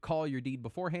have to call your deed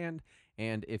beforehand,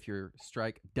 and if your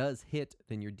strike does hit,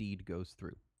 then your deed goes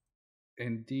through.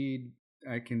 Indeed,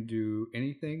 I can do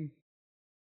anything.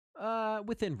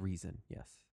 Within reason, yes.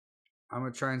 I'm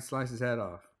going to try and slice his head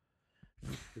off.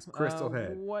 His crystal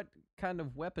head. What kind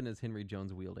of weapon is Henry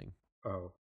Jones wielding?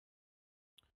 Oh.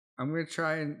 I'm going to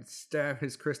try and stab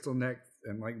his crystal neck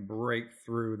and like break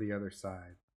through the other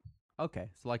side. Okay,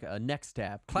 so like a neck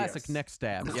stab. Classic Yes. neck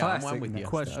stab. Yeah, Classic I'm with neck you.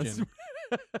 Question.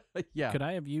 Yeah. Could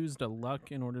I have used a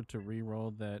luck in order to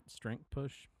re-roll that strength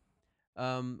push?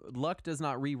 Luck does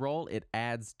not re-roll, it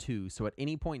adds 2. So at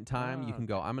any point in time, you can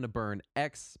go, I'm going to burn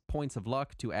X points of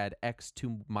luck to add X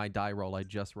to my die roll I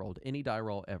just rolled. Any die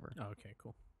roll ever. Oh, okay,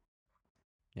 cool.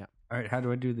 Yeah. All right, how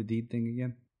do I do the deed thing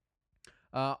again?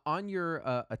 On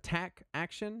your attack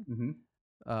action, Mm-hmm.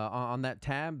 on that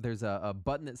tab, there's a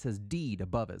button that says deed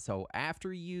above it. So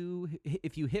after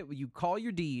if you hit, you call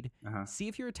your deed, Uh-huh. see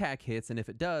if your attack hits, and if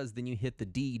it does, then you hit the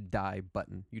deed die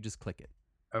button. You just click it.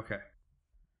 Okay.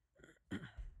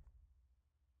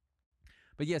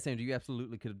 But yes, Andrew, you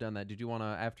absolutely could have done that. Did you want to,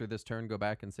 after this turn, go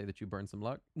back and say that you burned some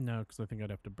luck? No, because I think I'd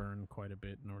have to burn quite a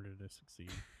bit in order to succeed.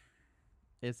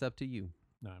 It's up to you.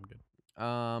 No, I'm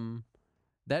good.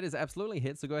 That is absolutely a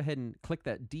hit. So go ahead and click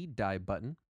that deed die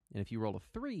button. And if you roll a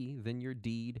 3, then your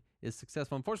deed is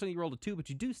successful. Unfortunately, you rolled a 2, but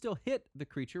you do still hit the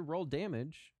creature. Roll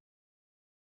damage.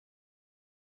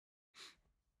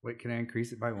 Wait, can I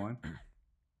increase it by 1?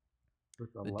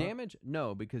 With The luck? damage?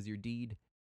 No, because your deed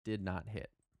did not hit.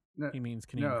 No, He means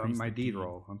can you no, increase my the deed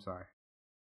roll. I'm sorry.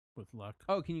 with luck?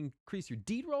 Oh, can you increase your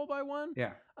deed roll by 1?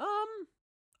 Yeah.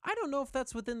 I don't know if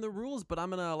that's within the rules, but I'm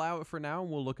going to allow it for now,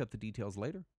 and we'll look up the details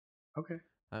later. Okay.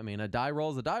 I mean, a die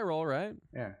roll is a die roll, right?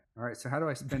 Yeah. All right. So how do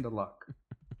I spend a luck?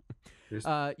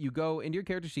 There's- You go into your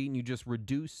character sheet and you just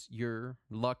reduce your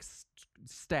luck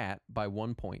stat by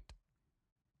 1 point.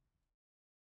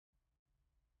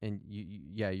 And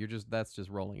you're just that's just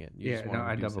rolling it. You yeah. just No, wanna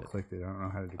I reduce double it. clicked it. I don't know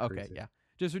how to decrease Okay, it. yeah.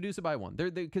 Just reduce it by 1.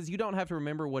 Because you don't have to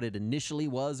remember what it initially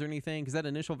was or anything, because that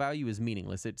initial value is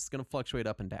meaningless. It's going to fluctuate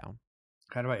up and down.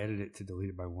 How do I edit it to delete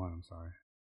it by 1? I'm sorry.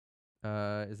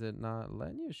 Is it not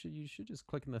letting you? You should just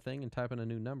click in the thing and type in a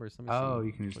new number. So let me Oh, see.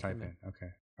 you can just Click type there. in.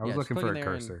 Okay. I was Yeah, just looking click for in a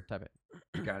there and cursor. Type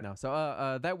it. Got it. No,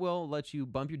 so that will let you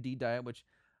bump your D die up, which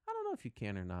I don't know if you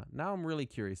can or not. Now I'm really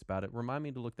curious about it. Remind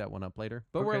me to look that one up later.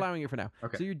 But we're Okay. allowing it for now.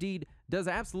 Okay. So your deed does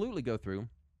absolutely go through.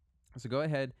 So go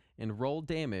ahead and roll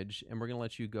damage, and we're going to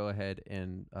let you go ahead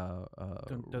and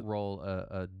roll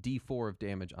a D4 of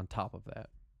damage on top of that.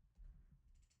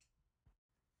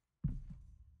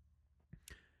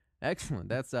 Excellent.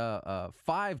 That's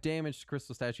 5 damage to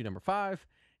Crystal Statue number 5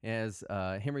 as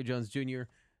Henry Jones Jr.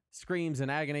 screams in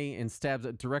agony and stabs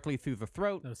it directly through the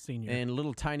throat, No, senior. and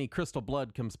little tiny crystal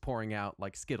blood comes pouring out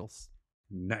like Skittles.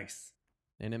 Nice.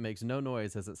 And it makes no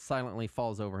noise as it silently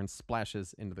falls over and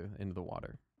splashes into the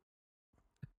water.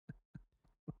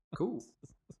 Cool.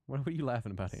 What are you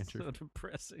laughing about, Andrew? So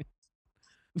depressing.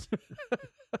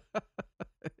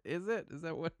 Is it? Is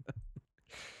that what?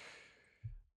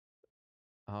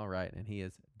 All right, and he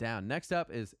is down. Next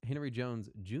up is Henry Jones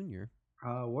Jr.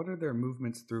 What are their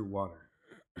movements through water?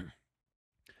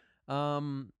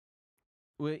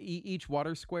 Each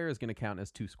water square is going to count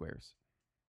as 2 squares.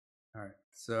 All right.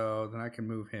 So then I can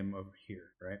move him over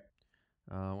here, right?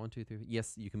 1, 2, 3.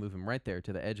 Yes, you can move him right there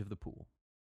to the edge of the pool.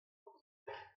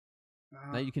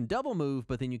 Now you can double move,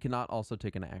 but then you cannot also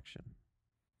take an action.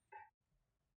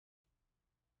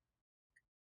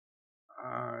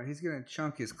 He's gonna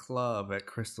chunk his club at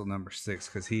crystal number 6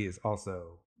 because he is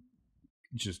also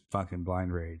just fucking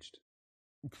blind raged.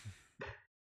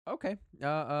 Okay.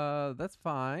 That's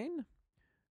fine.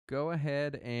 Go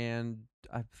ahead and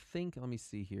I think, let me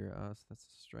see here. So that's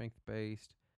strength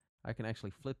based. I can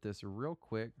actually flip this real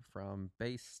quick from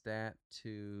base stat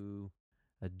to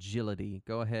agility.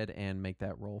 Go ahead and make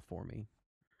that roll for me.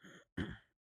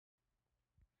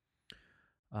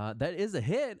 That is a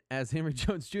hit as Henry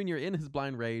Jones Jr. in his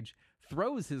blind rage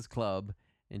throws his club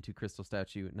into Crystal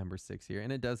Statue number 6 here.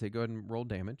 And it does hit. Go ahead and roll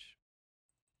damage.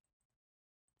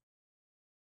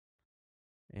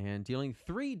 And dealing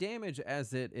 3 damage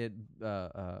as it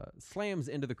slams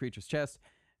into the creature's chest,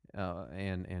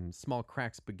 and small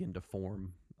cracks begin to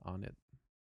form on it.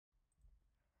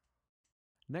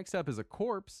 Next up is a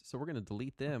corpse, so we're going to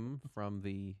delete them from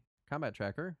the combat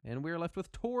tracker, and we are left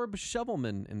with Torb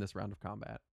Shovelman in this round of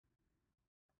combat.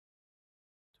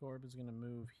 Torb is going to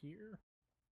move here.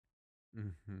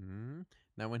 Mm-hmm.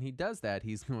 Now, when he does that,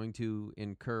 he's going to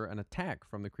incur an attack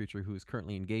from the creature who is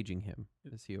currently engaging him.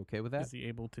 Is he okay with that? Is he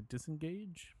able to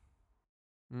disengage?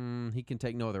 He can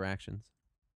take no other actions.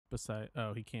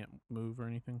 He can't move or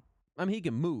anything? I mean, he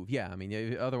can move, yeah. I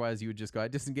mean, otherwise you would just go, I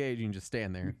disengage, and just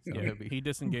stand there. So Yeah, it'd be, he it'd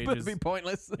disengages be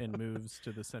pointless. and moves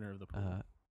to the center of the pool.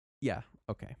 Yeah,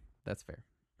 okay. That's fair.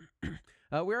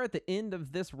 We're at the end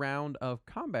of this round of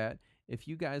combat. If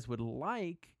you guys would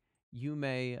like, you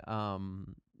may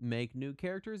make new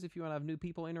characters if you want to have new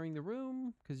people entering the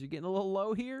room, because you're getting a little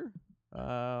low here.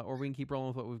 Or we can keep rolling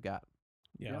with what we've got.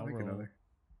 Yeah, I'll make another.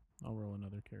 I'll roll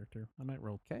another character. I might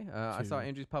roll. Okay, I saw 2.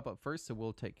 Andrew's pop up first, so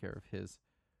we'll take care of his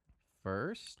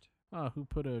first. Who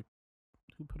put a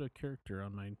character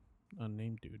on my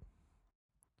unnamed dude?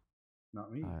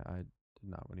 Not me. I did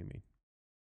not. What do you mean?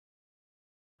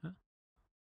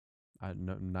 Huh?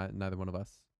 Neither one of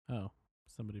us. Oh,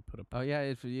 somebody put a Oh yeah,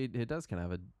 it does kind of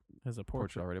have a has a portrait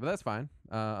portrait. already, but that's fine.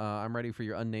 I'm ready for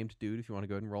your unnamed dude. If you want to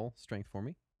go ahead and roll strength for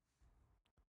me,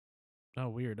 Oh,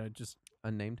 weird. I just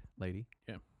unnamed lady.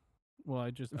 okay.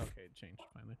 It changed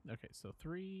finally. Okay, so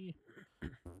 3.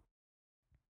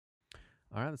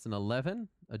 All right, that's an 11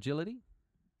 agility,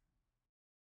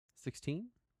 16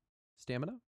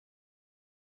 stamina,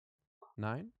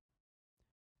 9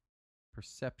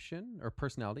 perception or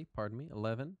personality, pardon me,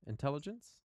 11,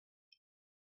 intelligence,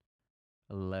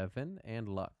 11, and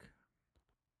luck.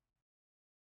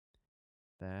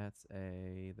 That's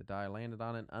the die landed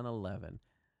on an 11.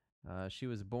 She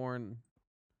was born,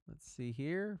 let's see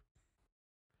here,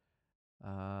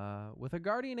 with a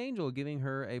guardian angel giving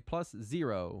her a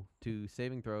 +0 to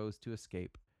saving throws to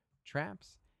escape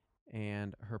traps.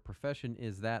 And her profession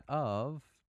is that of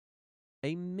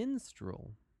a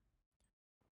minstrel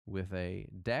with a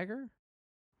dagger,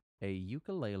 a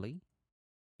ukulele,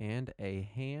 and a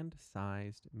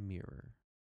hand-sized mirror.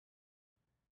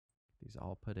 These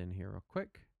all put in here real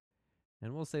quick.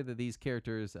 And we'll say that these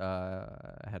characters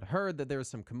had heard that there was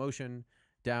some commotion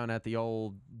down at the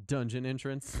old dungeon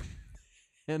entrance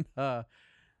and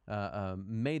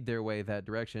made their way that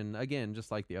direction. Again, just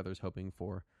like the others, hoping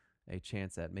for a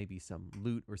chance at maybe some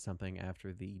loot or something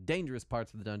after the dangerous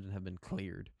parts of the dungeon have been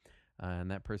cleared.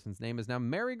 And that person's name is now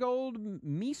Marigold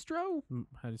Maestro.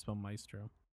 How do you spell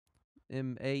maestro?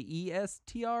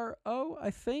 Maestro, I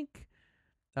think.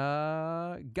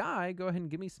 Guy, go ahead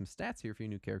and give me some stats here for your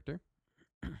new character.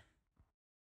 It's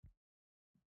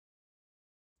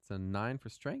a 9 for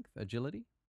strength, agility,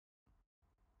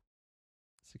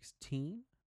 16,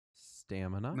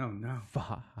 stamina. No.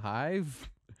 5,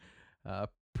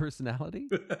 personality,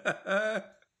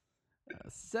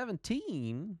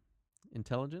 17,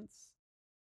 intelligence,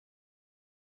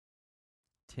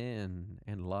 10,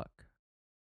 and luck.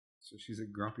 So she's a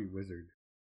grumpy wizard.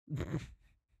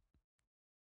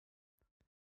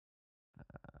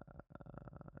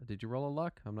 Did you roll a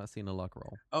luck? I'm not seeing a luck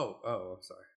roll. Oh, I'm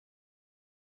sorry.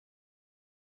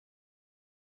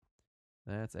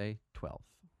 That's a 12.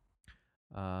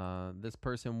 This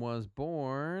person was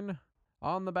born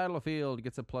on the battlefield.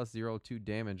 Gets a +0 to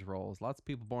damage rolls. Lots of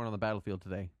people born on the battlefield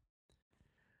today.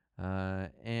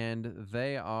 And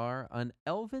they are an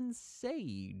elven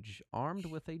sage armed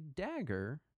with a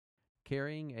dagger,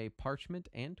 carrying a parchment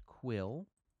and quill.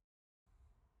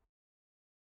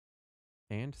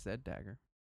 And said dagger.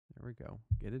 There we go.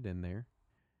 Get it in there.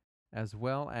 As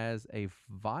well as a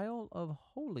vial of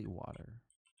holy water.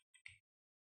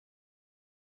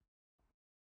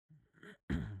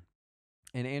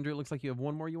 And Andrew, it looks like you have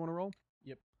one more you want to roll?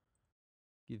 Yep.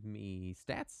 Give me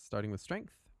stats, starting with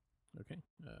strength. Okay.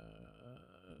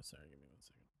 Sorry, give me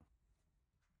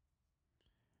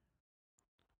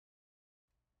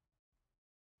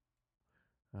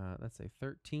 1 second. That's a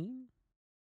 13.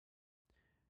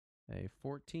 A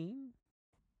 14.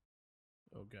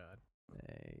 Oh, God.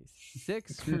 A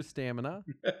 6 for stamina.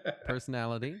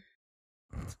 Personality.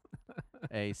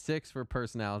 A 6 for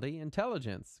personality.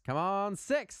 Intelligence. Come on,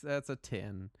 6. That's a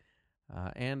 10.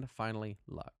 And finally,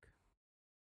 luck.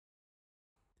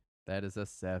 That is a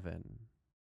 7.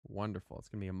 Wonderful. It's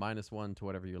going to be a -1 to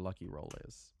whatever your lucky roll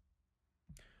is.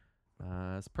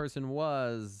 This person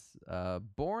was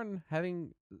born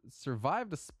having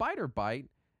survived a spider bite,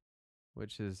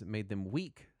 which has made them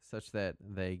weak, such that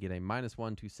they get a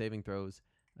 -1 to saving throws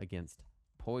against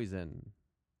poison.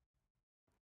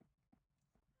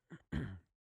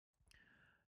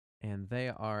 And they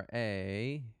are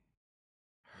a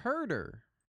herder.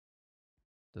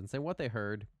 Doesn't say what they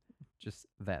heard, just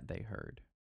that they heard.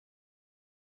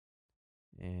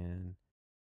 And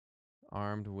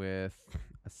armed with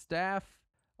a staff,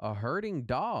 a herding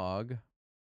dog,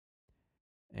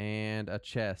 and a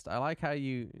chest. I like how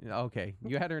you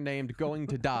had her named Going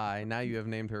to Die. Now you have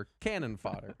named her Cannon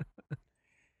Fodder.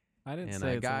 I didn't And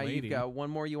say it's Guy, a lady. you've got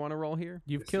one more you want to roll here?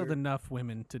 You've Yes, killed sir. enough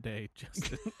women today,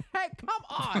 Justin. Hey, come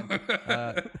on!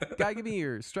 Guy, give me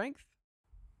your strength.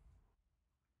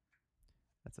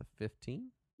 That's a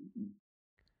 15.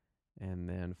 And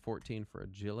then 14 for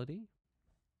agility.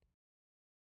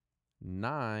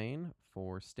 9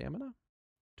 for stamina.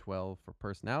 12 for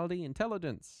personality.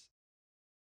 Intelligence.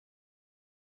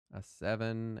 A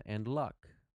 7 and luck.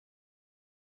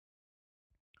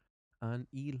 An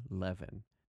 11.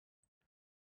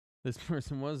 This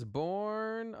person was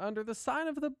born under the sign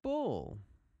of the bull.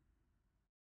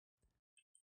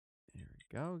 There we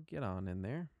go. Get on in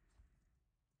there.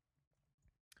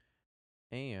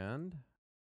 And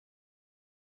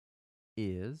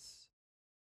is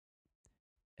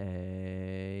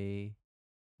a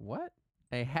what?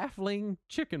 A halfling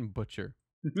chicken butcher.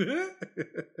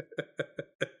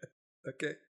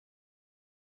 Okay.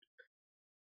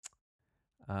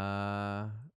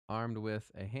 Armed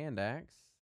with a hand axe.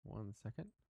 1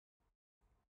 second.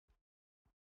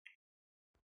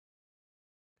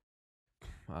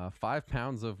 5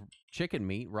 pounds of chicken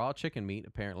meat, raw chicken meat,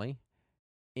 apparently,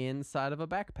 inside of a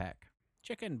backpack.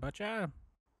 Chicken butcher.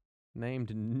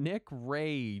 Named Nick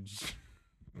Rage.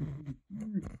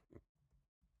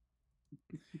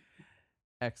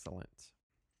 Excellent.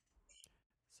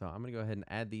 So I'm going to go ahead and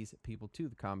add these people to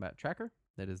the combat tracker.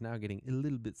 That is now getting a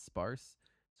little bit sparse.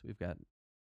 So we've got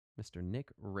Mr. Nick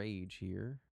Rage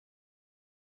here.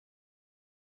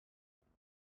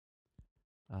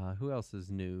 Who else is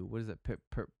new? What is it?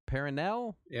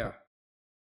 Paranel? Yeah.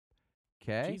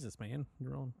 Okay. Jesus, man,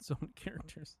 you're on so many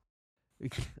characters.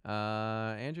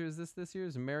 Andrew, is this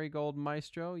year's Marigold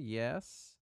Maestro?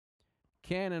 Yes.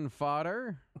 Cannon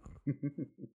Fodder.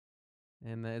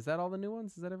 And is that all the new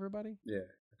ones? Is that everybody? Yeah.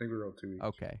 I think we rolled 2 each.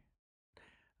 Okay.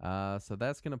 So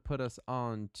that's going to put us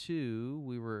on to,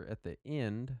 we were at the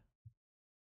end.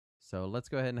 So let's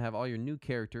go ahead and have all your new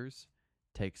characters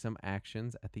take some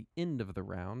actions at the end of the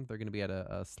round. They're going to be at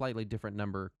a slightly different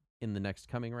number in the next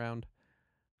coming round.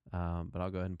 But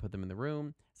I'll go ahead and put them in the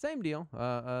room. Same deal.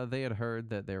 They had heard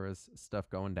that there was stuff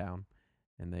going down,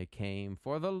 and they came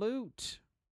for the loot.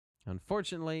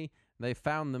 Unfortunately, they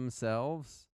found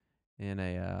themselves in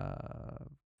a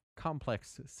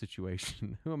complex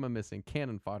situation. Who am I missing?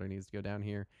 Cannon Fodder needs to go down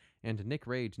here, and Nick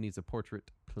Rage needs a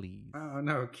portrait, please. Oh,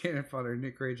 no. Cannon Fodder and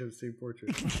Nick Rage have the same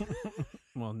portrait.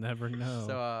 We'll never know.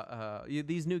 So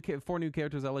these four new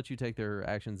characters, I'll let you take their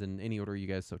actions in any order you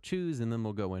guys so choose, and then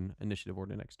we'll go in initiative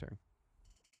order next turn.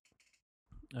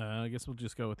 I guess we'll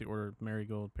just go with the order of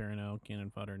Marigold, Paranel,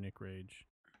 Cannon Fodder, Nick Rage.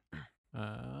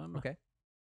 Okay.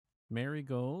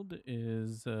 Marigold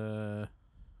is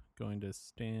going to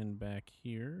stand back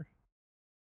here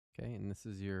Okay, and this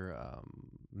is your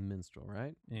minstrel,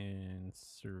 right? and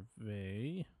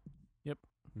survey. Yep.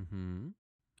 Mm-hmm.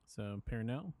 So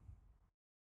Paranel.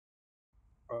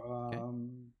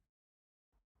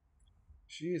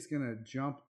 She is gonna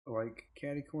jump like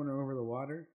catty corner over the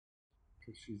water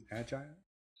because she's agile.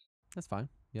 That's fine.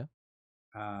 Yeah.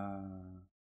 And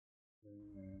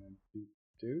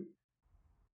do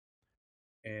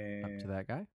and Up to that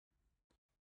guy.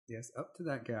 yes, up to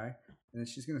that guy, and then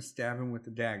she's gonna stab him with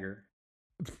the dagger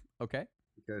Okay.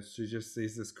 because she just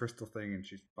sees this crystal thing and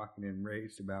she's fucking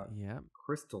enraged about Yeah.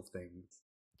 crystal things.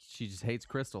 She just hates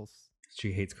crystals.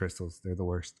 She hates crystals; they're the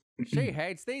worst. She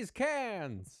hates these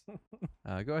cans. Go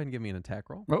ahead and give me an attack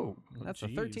roll. Oh, That's a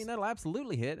 13. That'll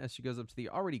absolutely hit as she goes up to the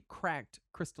already cracked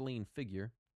crystalline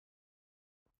figure.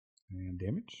 and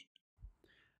damage.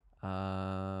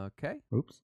 Okay.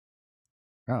 Oops.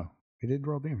 Oh, it did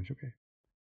roll damage. Okay.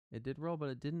 It did roll, but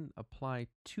it didn't apply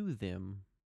to them.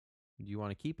 Do you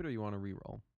want to keep it or you want to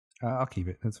re-roll? I'll keep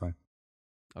it. That's fine.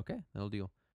 Okay, that'll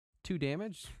deal 2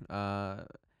 damage.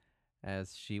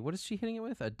 As she, what is she hitting it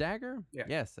with? A dagger? Yeah.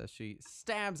 Yes, as she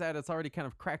stabs at its already kind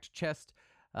of cracked chest.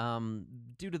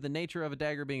 Due to the nature of a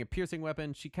dagger being a piercing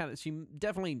weapon, she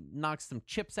definitely knocks some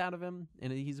chips out of him,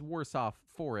 and he's worse off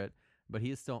for it. But he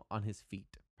is still on his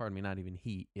feet. Pardon me, not even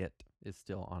he. It is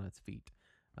still on its feet.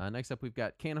 Next up, we've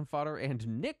got Cannon Fodder and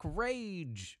Nick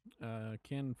Rage.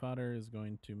 Cannon Fodder is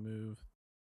going to move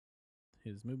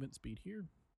his movement speed here.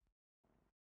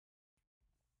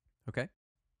 Okay.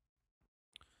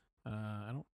 I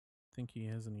don't think he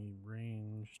has any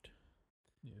ranged.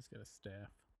 Yeah, he's got a staff.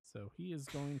 So he is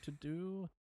going to do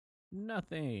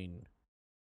nothing.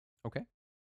 Okay.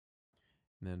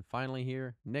 And then finally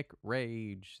here, Nick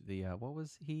Rage. The what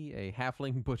was he? A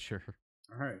halfling butcher.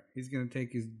 All right. He's going to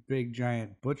take his big,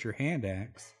 giant butcher hand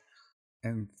axe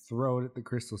and throw it at the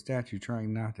crystal statue,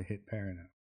 trying not to hit Parano.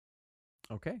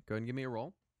 Okay, go ahead and give me a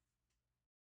roll.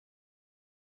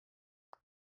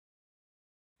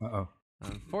 Uh-oh.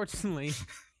 Unfortunately,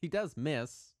 he does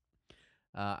miss.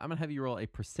 I'm going to have you roll a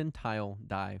percentile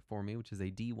die for me, which is a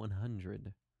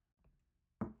D100.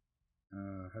 How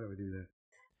do I do that?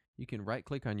 You can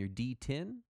right-click on your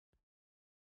D10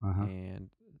 Uh-huh. and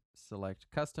select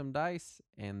custom dice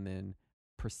and then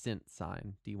percent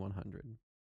sign, D100.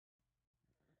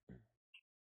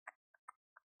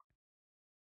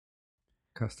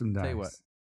 Custom dice. Tell you what,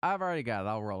 I've already got it.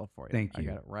 I'll roll it for you. Thank I you.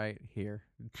 got it right here.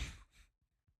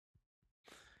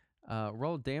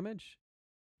 Roll damage.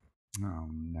 Oh,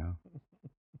 no.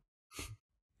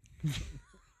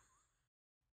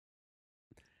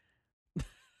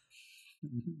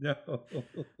 No.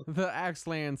 The axe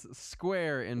lands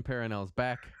square in Paranel's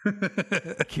back,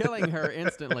 killing her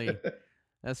instantly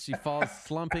as she falls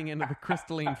slumping into the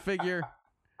crystalline figure,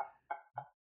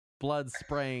 blood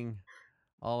spraying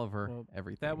all of her Well,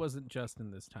 everything. That wasn't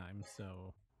Justin this time,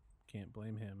 so can't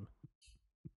blame him.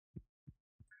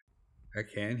 I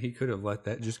can. He could have let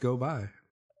that just go by.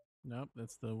 Nope,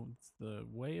 it's the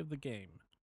way of the game.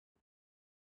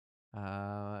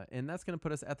 And that's going to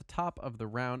put us at the top of the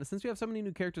round. Since we have so many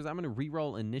new characters, I'm going to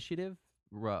re-roll initiative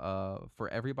for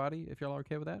everybody, if y'all are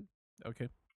okay with that. Okay.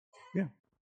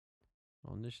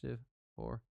 Roll initiative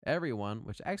for everyone,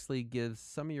 which actually gives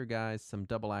some of your guys some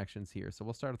double actions here. So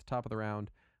we'll start at the top of the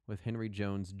round with Henry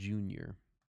Jones Jr.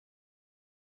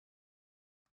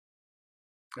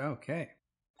 Okay.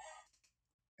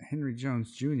 Henry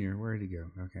Jones Jr., where'd he go?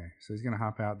 Okay. So he's going to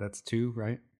hop out. That's 2,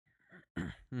 right?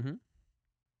 Mm-hmm. And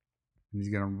he's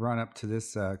going to run up to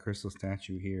this crystal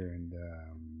statue here and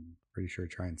pretty sure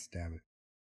try and stab it.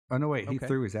 Oh, no, wait. He Okay.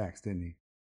 threw his axe, didn't he?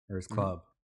 Or his club.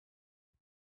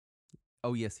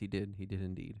 Oh, yes, he did. He did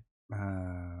indeed.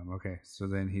 Okay. So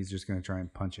then he's just going to try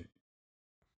and punch it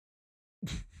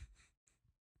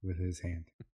with his hand.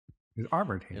 His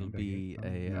armored hand. It'll be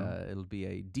it'll be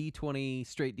a D20,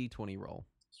 straight D20 roll.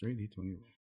 Straight D20 roll.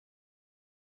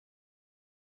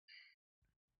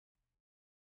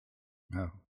 Oh,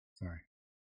 sorry.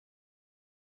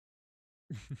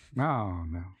 Oh,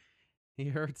 no. He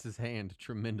hurts his hand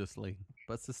tremendously,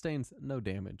 but sustains no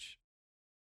damage.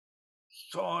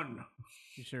 Son.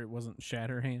 You sure it wasn't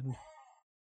Shatterhand?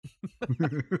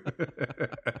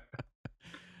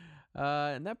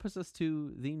 And that puts us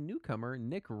to the newcomer,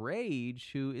 Nick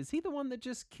Rage, who is he the one that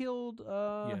just killed his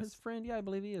Yes. friend? Yeah, I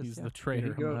believe he is. He's yeah. the traitor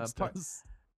Here you go. amongst us.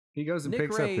 He goes and Nick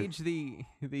picks Rage, the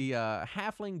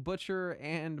halfling butcher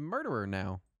and murderer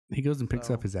now. he goes and picks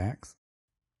up So- his axe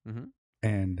Mhm.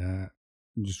 and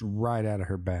just right out of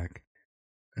her back.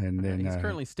 And then He's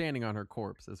currently standing on her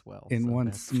corpse as well. in so one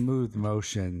that's- smooth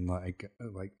motion, like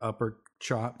upper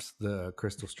chops the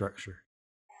crystal structure.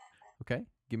 Okay,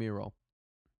 give me a roll.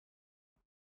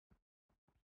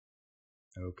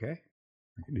 Okay,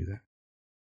 I can do that.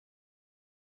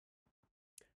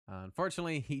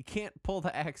 Unfortunately, he can't pull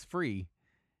the axe free,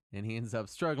 and he ends up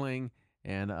struggling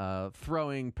and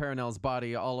throwing Paranel's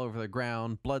body all over the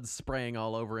ground, blood spraying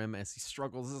all over him as he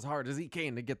struggles as hard as he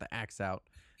can to get the axe out,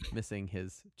 missing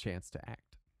his chance to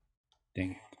act.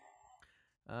 Dang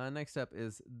it. Next up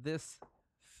is this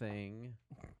thing,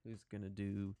 who's going to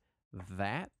do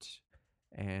that,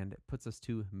 and it puts us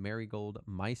to Marigold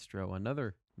Maestro,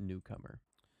 another newcomer.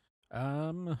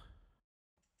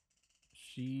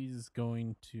 She's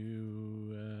going to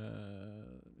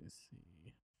let me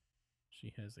see.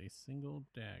 She has a single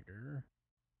dagger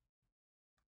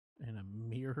and a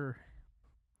mirror.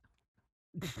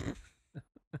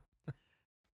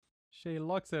 She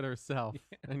looks at herself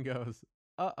and goes,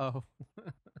 "Uh-oh."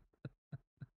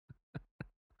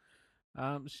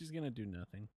 She's gonna do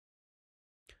nothing.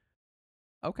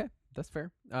 Okay, that's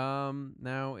fair.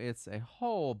 Now it's a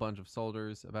whole bunch of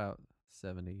soldiers, about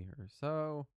 70 or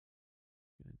so.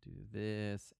 Gonna do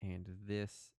this and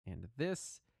this and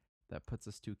this. That puts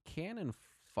us to cannon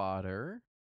fodder.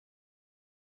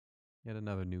 Yet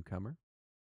another newcomer.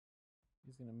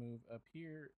 He's gonna move up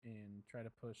here and try to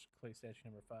push clay statue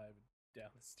number 5 down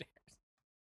the stairs.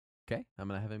 Okay, I'm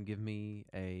gonna have him give me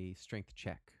a strength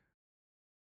check.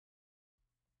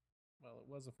 Well, it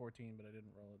was a 14, but I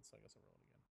didn't roll it, so I guess I'll roll it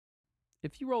again.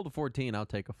 If you rolled a 14, I'll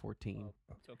take a 14. Well,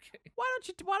 it's okay. Why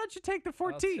don't you take the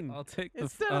 14? I'll take the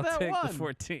Instead I'll of that take one. the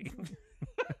 14.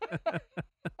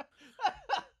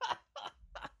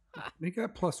 Make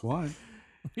that +1.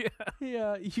 Yeah.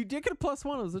 Yeah, you did get a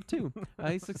 +1. It was a 2.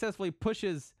 He successfully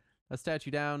pushes a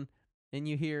statue down, and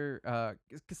you hear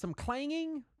some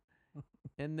clanging,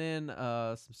 and then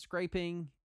some scraping,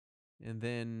 and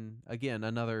then again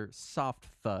another soft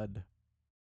thud.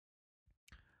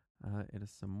 It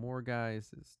is some more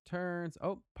guys' turns.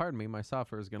 Oh, pardon me, my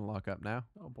software is going to lock up now.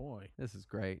 Oh boy. This is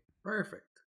great.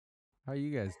 Perfect. How are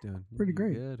you guys doing? Pretty You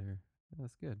great. Good or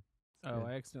that's good. That's Oh, good.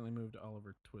 I accidentally moved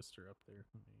Oliver Twister up there.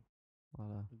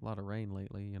 A lot of rain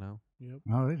lately, you know. Yep.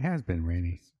 Oh, it has been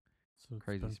rainy. So it's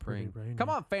Crazy been pretty spring. rainy. Come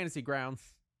on, Fantasy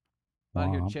Grounds. Out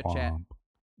here Womp chit chat. womp.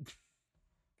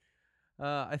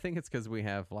 I think it's because we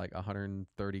have like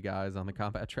 130 guys on the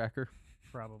combat tracker.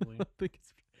 Probably. I think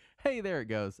it's. Hey, there it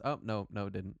goes. Oh no,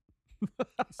 it didn't.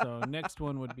 So next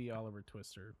one would be Oliver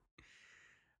Twister.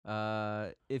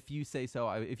 If you say so,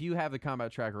 if you have the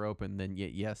combat tracker open, then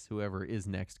yes, whoever is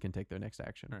next can take their next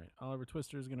action. All right. Oliver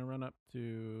Twister is going to run up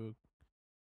to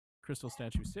Crystal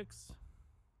Statue 6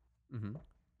 Mm-hmm.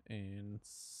 and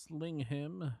sling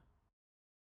him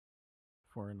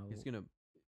for an.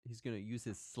 He's gonna use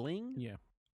his sling Yeah.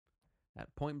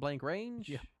 at point blank range.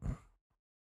 Yeah.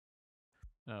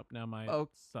 Oh, now my Oh.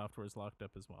 software is locked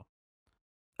up as well.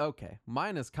 Okay,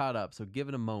 mine is caught up, so give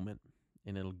it a moment,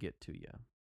 and it'll get to you.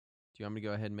 Do you want me to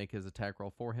go ahead and make his attack roll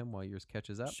for him while yours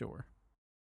catches up? Sure.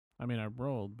 I mean, I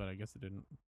rolled, but I guess it didn't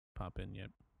pop in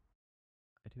yet.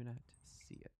 I do not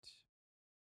see it.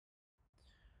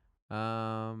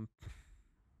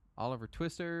 Oliver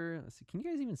Twister. Let's see. Can you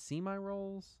guys even see my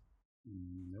rolls?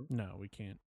 Nope. No, we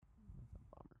can't.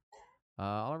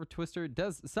 Oliver Twister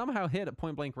does somehow hit at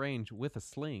point blank range with a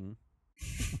sling.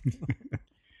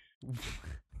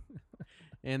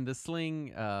 And the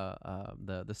sling,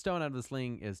 the stone out of the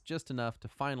sling is just enough to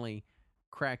finally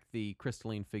crack the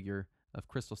crystalline figure of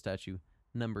Crystal Statue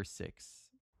number 6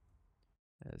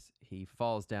 as he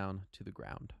falls down to the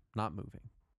ground, not moving.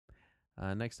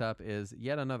 Next up is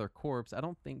yet another corpse. I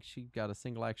don't think she got a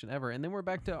single action ever. And then we're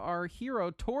back to our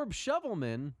hero, Torb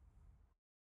Shovelman,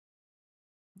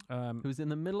 who's in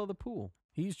the middle of the pool.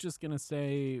 He's just going to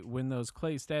say when those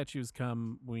clay statues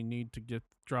come, we need to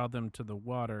draw them to the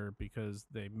water because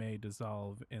they may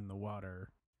dissolve in the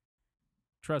water.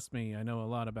 Trust me, I know a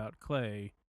lot about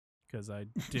clay because I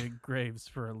dig graves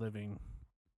for a living.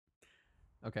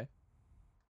 Okay.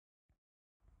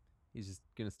 He's just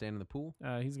going to stand in the pool?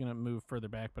 He's going to move further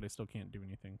back, but I still can't do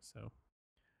anything, so.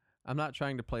 I'm not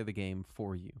trying to play the game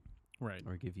for you. Right.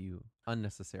 Or give you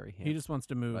unnecessary hints. He just wants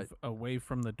to move away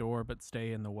from the door but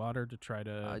stay in the water to try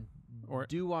to... I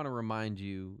do want to remind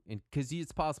you, because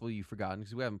it's possible you've forgotten,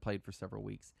 because we haven't played for several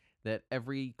weeks, that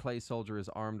every clay soldier is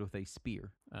armed with a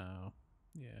spear. Oh,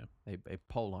 yeah. A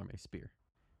polearm, a spear,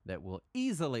 that will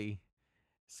easily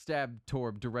stab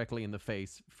Torb directly in the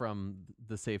face from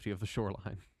the safety of the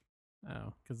shoreline.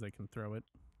 Oh, because they can throw it.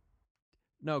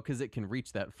 No, because it can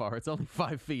reach that far. It's only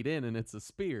 5 feet in, and it's a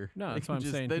spear. No, that's what I'm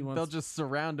saying. They'll just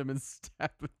surround him and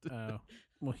stab him. Oh,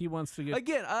 well, he wants to get...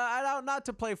 Again, I don't, not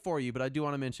to play for you, but I do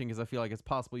want to mention, because I feel like it's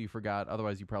possible you forgot.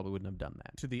 Otherwise, you probably wouldn't have done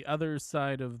that. To the other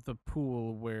side of the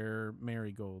pool where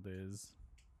Marigold is.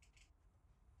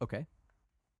 Okay.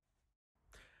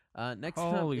 Next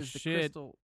Holy up is the shit.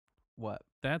 crystal... What?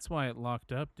 That's why it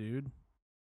locked up, dude.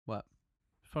 What?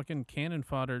 Fucking cannon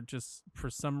fodder just, for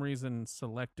some reason,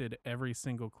 selected every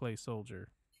single clay soldier.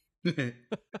 I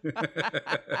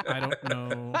don't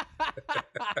know.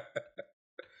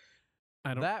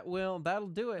 That'll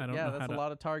do it. I don't Yeah, know that's how a to-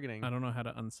 lot of targeting. I don't know how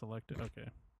to unselect it. Okay.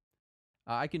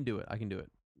 I can do it.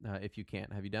 If you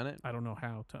can't. Have you done it? I don't know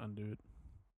how to undo it.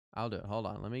 I'll do it. Hold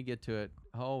on. Let me get to it.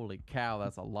 Holy cow,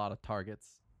 that's a lot of targets.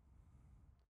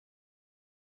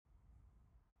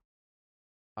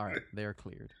 All right, they're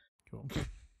cleared. Cool.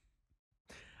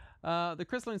 The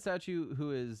crystalline statue,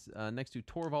 who is next to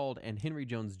Torvald and Henry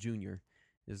Jones Jr.,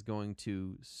 is going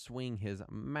to swing his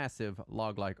massive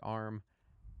log-like arm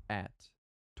at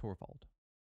Torvald.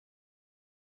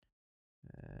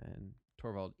 And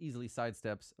Torvald easily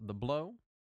sidesteps the blow.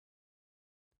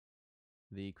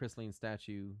 The crystalline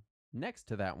statue next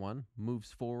to that one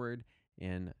moves forward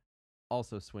and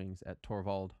also swings at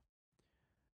Torvald.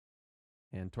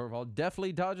 And Torvald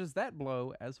definitely dodges that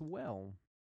blow as well.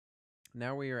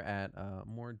 Now we are at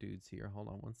more dudes here. Hold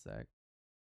on one sec.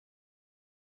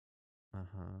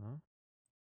 Uh-huh.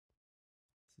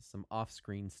 This is some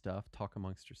off-screen stuff. Talk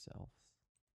amongst yourselves.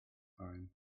 Fine.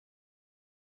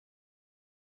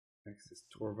 Next is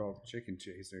Torvald Chicken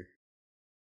Chaser.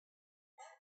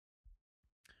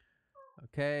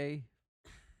 Okay.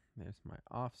 There's my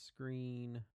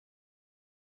off-screen.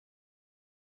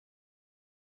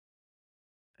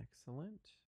 Excellent.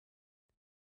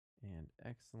 And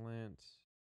excellent.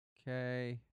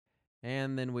 Okay.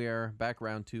 And then we are back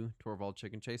round to Torvald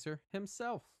Chicken Chaser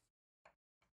himself.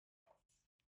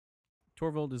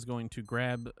 Torvald is going to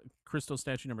grab crystal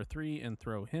statue number 3 and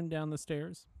throw him down the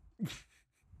stairs.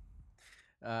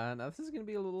 Now, this is going to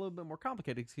be a little bit more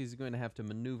complicated because he's going to have to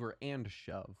maneuver and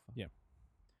shove. Yeah.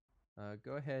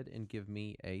 Go ahead and give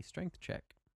me a strength check.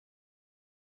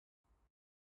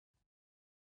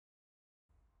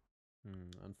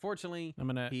 Unfortunately, I'm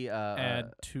going he to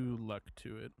add 2 luck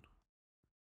to it.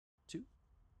 2?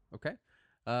 Okay.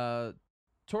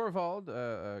 Torvald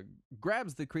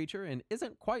grabs the creature and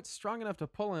isn't quite strong enough to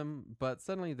pull him, but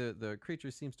suddenly the creature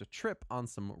seems to trip on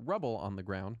some rubble on the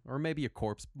ground, or maybe a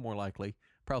corpse, more likely.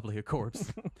 Probably a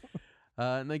corpse.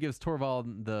 And that gives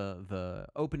Torvald the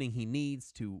opening he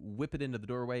needs to whip it into the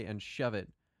doorway and shove it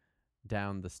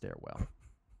down the stairwell.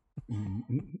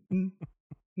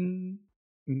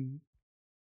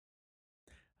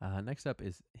 Next up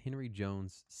is Henry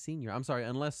Jones Sr. I'm sorry,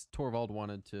 unless Torvald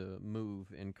wanted to move,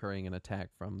 incurring an attack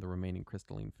from the remaining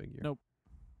crystalline figure. Nope.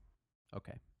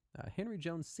 Okay. Henry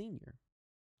Jones Sr.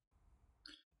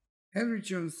 Henry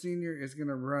Jones Sr. is going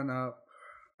to run up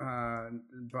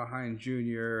behind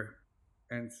Junior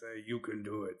and say, "You can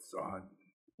do it, son."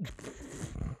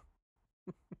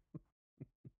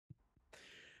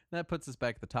 That puts us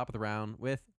back at the top of the round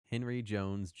with Henry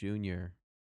Jones Jr.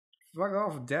 "Fuck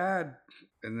off, Dad."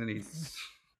 And then he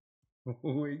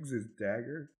swings his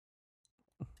dagger.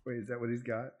 Wait, is that what he's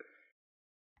got?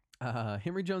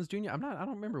 Henry Jones Jr. I don't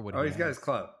remember what. He's got his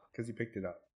club because he picked it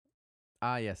up.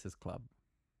 Ah, yes, his club.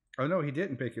 Oh no, he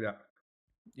didn't pick it up.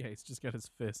 Yeah, he's just got his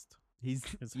fist. He's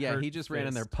His he hurt just ran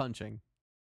in there fist. punching.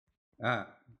 Ah,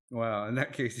 well, in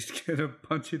that case, he's gonna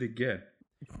punch it again.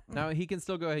 Now he can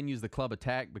still go ahead and use the club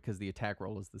attack because the attack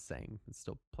roll is the same. It's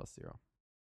still +0.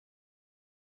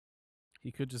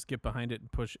 He could just get behind it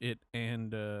and push it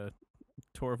and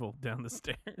Torvald down the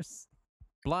stairs.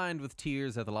 Blind with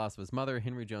tears at the loss of his mother,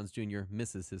 Henry Jones Jr.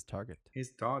 misses his target.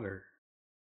 His daughter.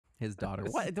 His daughter.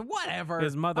 Whatever.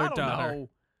 His mother, I don't daughter. know.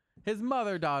 His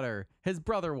mother, daughter. His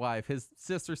brother, wife. His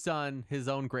sister, son. His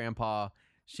own grandpa.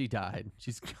 She died.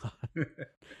 She's gone.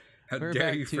 How We're dare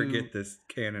back you to- forget this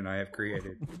canon I have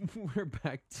created? We're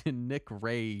back to Nick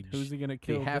Rage. Who's he gonna the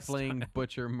kill? this halfling time?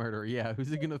 butcher murderer? Yeah, who's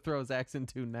he gonna throw his axe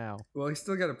into now? Well, he's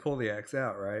still got to pull the axe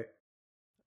out, right?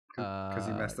 Because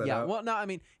he messed that yeah, up. well, no, I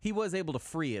mean, he was able to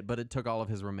free it, but it took all of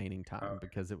his remaining time Oh.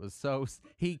 because it was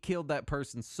he killed that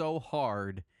person so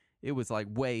hard, it was like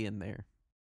way in there.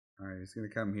 All right, he's gonna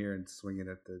come here and swing it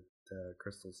at the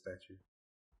crystal statue.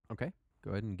 Okay,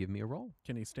 go ahead and give me a roll.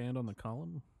 Can he stand on the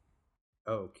column?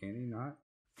 Oh, can he not?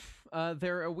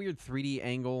 They're a weird 3D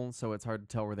angle, so it's hard to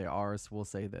tell where they are, so we'll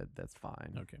say that that's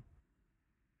fine. Okay.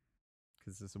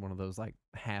 Because this is one of those like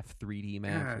half 3D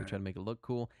maps where they try to make it look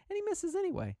cool, and he misses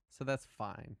anyway, so that's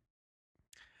fine.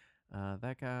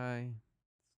 That guy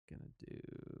is gonna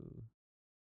do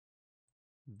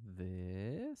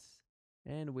this,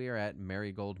 and we are at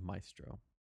Marigold Maestro.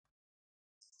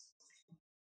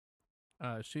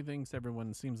 She thinks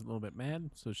everyone seems a little bit mad,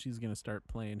 so she's gonna start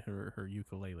playing her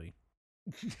ukulele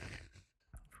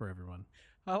for everyone.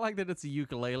 I like that it's a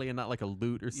ukulele and not like a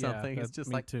lute or Yeah, something. It's that- just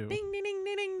me like too. ding ding ding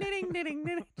ding ding ding ding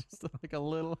ding, just like a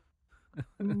little.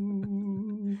 Yeah,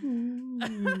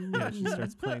 she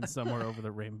starts playing Somewhere Over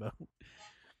the Rainbow.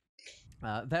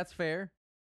 That's fair.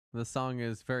 The song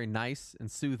is very nice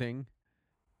and soothing.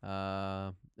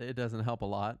 It doesn't help a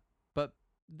lot, but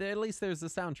at least there's the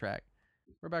soundtrack.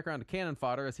 We're back around to cannon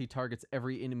fodder as he targets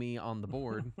every enemy on the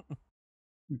board.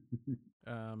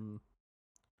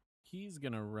 He's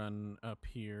gonna run up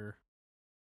here,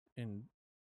 and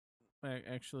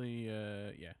actually,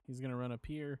 yeah, he's gonna run up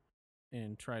here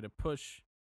and try to push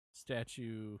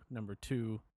statue number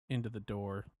 2 into the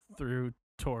door through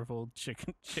Torvald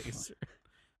Chicken Chaser.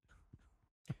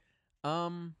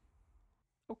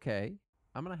 Okay.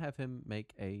 I'm gonna have him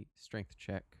make a strength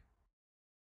check.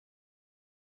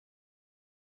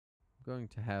 I'm going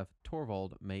to have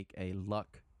Torvald make a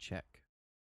luck check.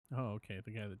 Oh, okay,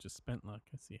 the guy that just spent luck.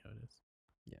 I see how it is.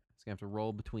 Yeah, he's gonna have to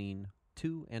roll between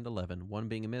 2 and 11. 1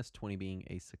 being a miss, 20 being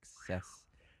a success.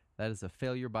 That is a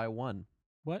failure by 1.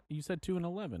 What? You said 2 and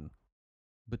 11.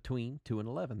 Between 2 and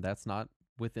 11. That's not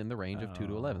within the range of 2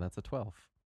 to 11. Oh. That's a 12.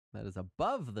 That is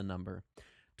above the number.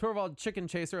 Torvald Chicken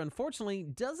Chaser unfortunately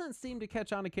doesn't seem to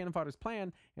catch on to Cannon Fodder's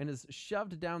plan and is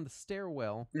shoved down the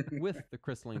stairwell with the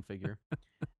crystalline figure.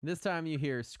 This time you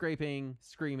hear scraping,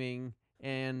 screaming,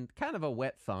 and kind of a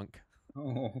wet thunk.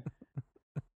 Oh,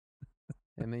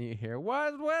 And then you hear,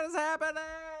 what is happening?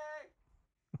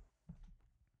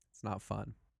 It's not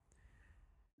fun.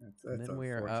 that's then we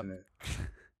are up unfortunate.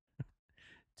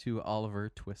 to Oliver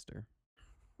Twister.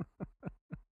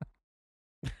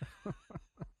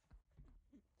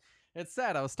 It's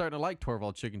sad. I was starting to like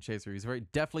Torvald Chicken Chaser. He's very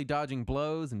deftly dodging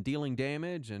blows and dealing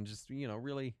damage and just,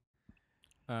 really.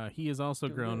 He has also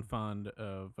Doing grown good. fond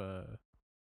of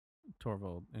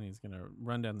Torvald, and he's gonna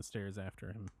run down the stairs after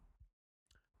him.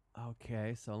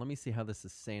 Okay, so let me see how this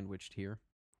is sandwiched here.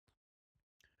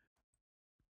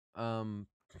 Does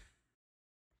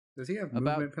he have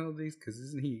about- movement penalties? Because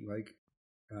isn't he like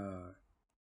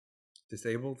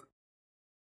disabled?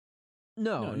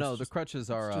 No, No, he's the just- crutches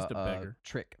are just a beggar.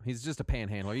 trick. He's just a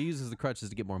panhandler. He uses the crutches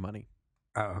to get more money.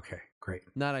 Oh, okay, great.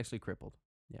 Not actually crippled.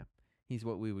 Yeah. He's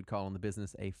what we would call in the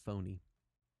business a phony.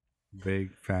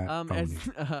 Big fat As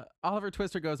phony. Oliver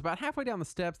Twister goes about halfway down the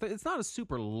steps, it's not a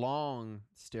super long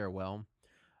stairwell,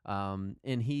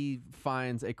 and he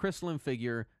finds a crystalline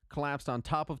figure collapsed on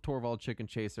top of Torvald Chicken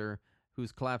Chaser,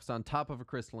 who's collapsed on top of a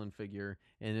crystalline figure,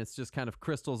 and it's just kind of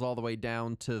crystals all the way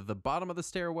down to the bottom of the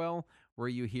stairwell, where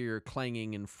you hear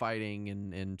clanging and fighting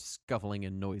and scuffling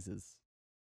and noises.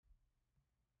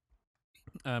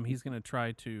 He's gonna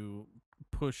try to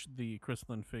push the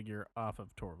crystalline figure off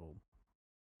of Torvald.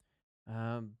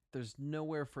 There's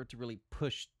nowhere for it to really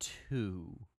push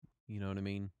to. You know what I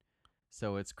mean?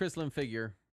 So it's crystalline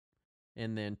figure,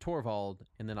 and then Torvald,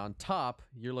 and then on top,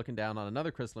 you're looking down on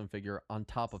another crystalline figure on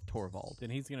top of Torvald. Then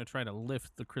he's gonna try to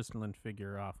lift the crystalline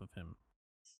figure off of him.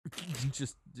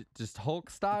 just Hulk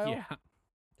style? Yeah.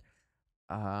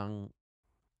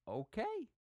 Okay.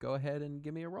 Go ahead and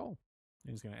give me a roll.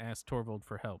 He's gonna ask Torvald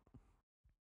for help.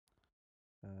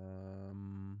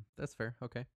 That's fair.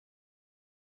 Okay.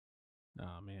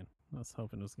 Oh man, I was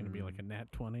hoping it was gonna be like a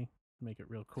nat 20, make it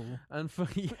real cool.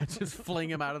 Yeah, just fling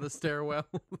him out of the stairwell.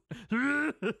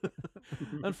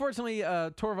 Unfortunately,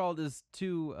 Torvald is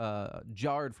too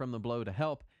jarred from the blow to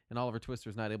help, and Oliver Twister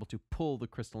is not able to pull the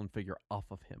crystalline figure off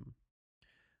of him.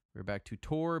 We're back to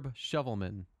Torb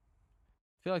Shovelman.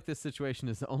 I feel like this situation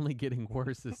is only getting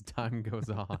worse as time goes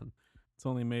on. It's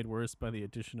only made worse by the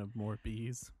addition of more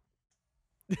bees.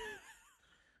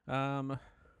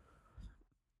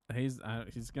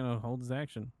 He's gonna hold his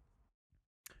action.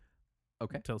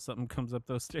 Okay. Until something comes up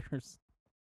those stairs.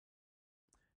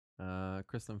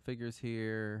 Crystalline figures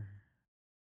here.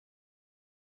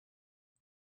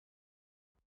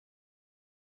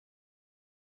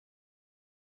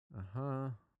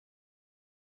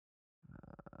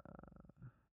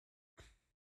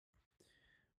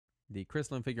 The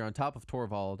crystalline figure on top of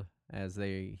Torvald as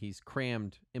he's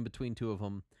crammed in between two of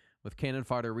them, with cannon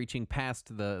fodder reaching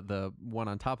past the one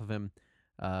on top of him.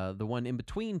 The one in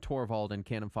between Torvald and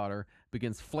cannon fodder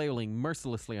begins flailing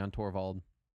mercilessly on Torvald.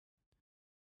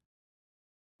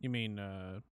 You mean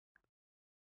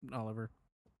Oliver?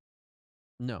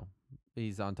 No,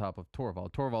 he's on top of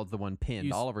Torvald. Torvald's the one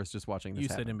pinned. Oliver's just watching this You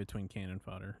happen. said in between cannon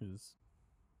fodder. Who's?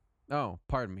 Oh,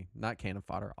 pardon me, not cannon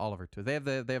fodder. Oliver too. They have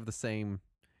the same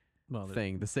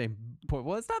thing, the same port.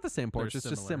 Well, it's not the same port. It's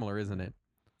just similar, isn't it?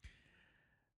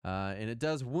 And it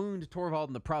does wound Torvald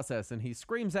in the process, and he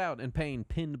screams out in pain,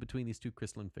 pinned between these two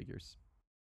crystalline figures.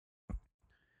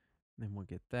 Then we'll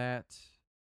get that.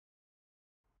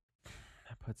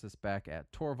 That puts us back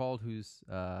at Torvald, who's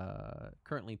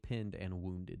currently pinned and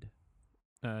wounded.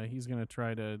 He's gonna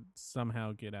try to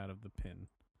somehow get out of the pin.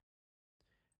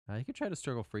 You could try to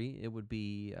struggle free. It would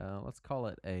be, let's call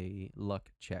it a luck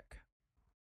check.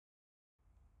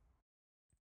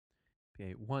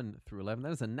 Okay, 1 through 11.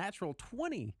 That is a natural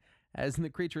 20. As the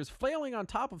creature is flailing on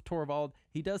top of Torvald,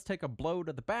 he does take a blow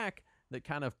to the back that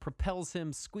kind of propels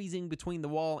him, squeezing between the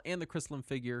wall and the crystalline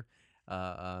figure.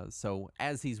 So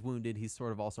as he's wounded, he's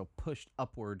sort of also pushed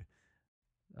upward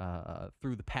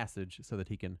through the passage so that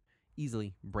he can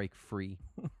easily break free.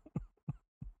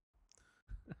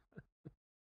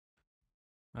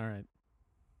 All right.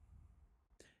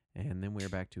 And then we're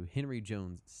back to Henry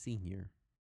Jones Sr.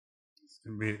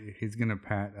 He's going to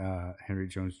pat Henry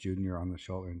Jones Jr. on the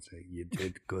shoulder and say, "You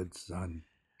did good, son."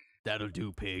 That'll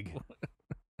do, pig.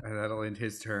 And that'll end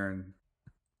his turn.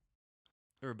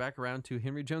 We're back around to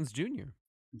Henry Jones Jr.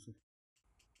 So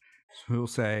he'll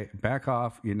say, "Back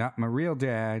off, you're not my real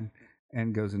dad,"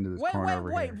 and goes into this corner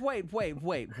over here.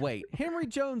 Wait. Henry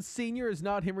Jones Sr. is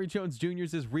not Henry Jones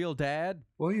Jr.'s real dad?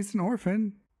 Well, he's an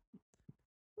orphan.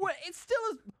 What? It still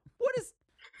is.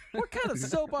 What kind of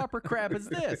soap opera crap is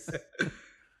this?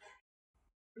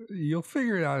 You'll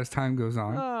figure it out as time goes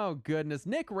on. Oh, goodness.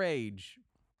 Nick Rage,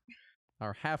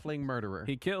 our halfling murderer.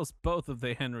 He kills both of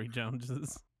the Henry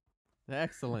Joneses.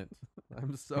 Excellent.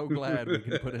 I'm so glad we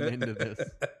can put an end to this.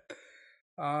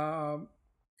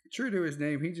 True to his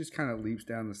name, he just kind of leaps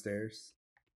down the stairs,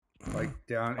 like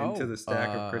down into the stack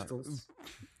of crystals.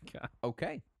 God.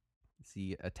 Okay. Is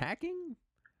he attacking?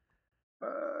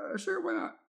 Sure, why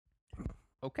not?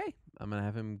 Okay. I'm going to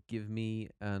have him give me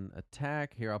an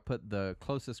attack. Here, I'll put the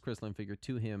closest crystalline figure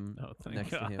to him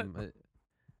next to him. I'm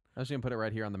just going to put it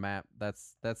right here on the map.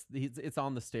 It's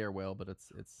on the stairwell, but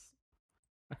it's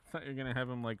I thought you were going to have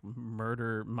him like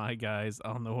murder my guys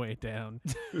on the way down.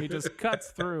 He just cuts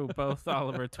through both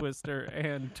Oliver Twister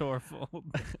and Torvald.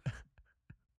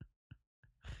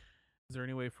 Is there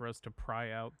any way for us to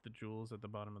pry out the jewels at the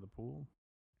bottom of the pool?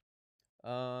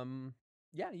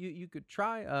 Yeah, you could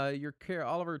try.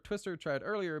 Oliver Twister tried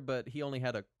earlier, but he only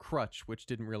had a crutch, which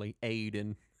didn't really aid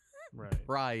in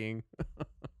prying.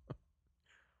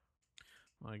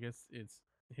 Well, I guess it's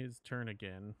his turn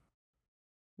again.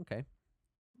 Okay.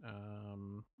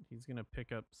 He's gonna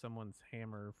pick up someone's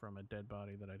hammer from a dead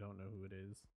body that I don't know who it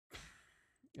is.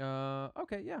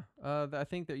 Okay, yeah. I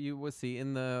think that you will see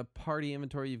in the party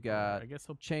inventory you've got I guess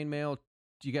he'll chainmail.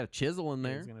 You got a chisel in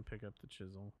there. He's gonna pick up the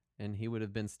chisel. And he would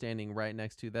have been standing right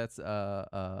next to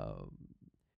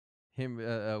him.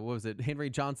 What was it?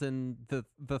 Henry Johnson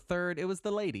the third. It was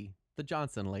the lady, the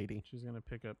Johnson lady. She's gonna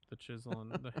pick up the chisel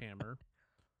and the hammer.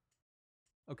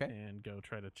 Okay. And go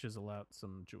try to chisel out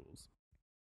some jewels.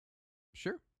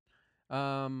 Sure.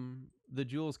 The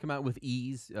jewels come out with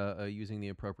ease using the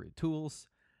appropriate tools.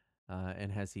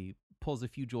 And as he pulls a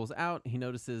few jewels out, he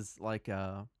notices like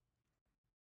a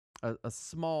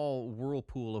small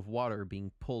whirlpool of water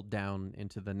being pulled down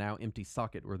into the now empty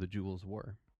socket where the jewels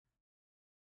were.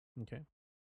 Okay.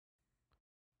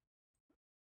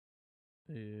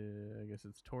 I guess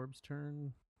it's Torb's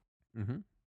turn. Mm-hmm.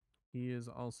 He is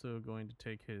also going to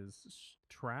take his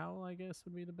trowel, I guess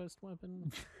would be the best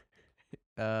weapon.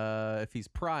 If he's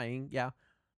prying, yeah,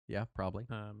 probably.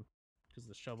 Because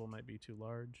the shovel might be too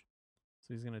large.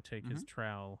 So he's going to take his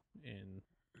trowel and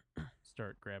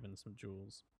start grabbing some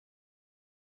jewels.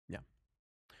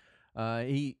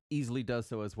 He easily does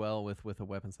so as well with a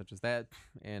weapon such as that.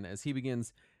 And as he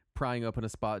begins prying open a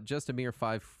spot just a mere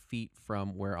 5 feet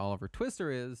from where Oliver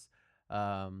Twister is,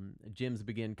 gems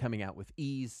begin coming out with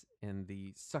ease, and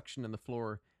the suction in the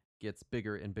floor gets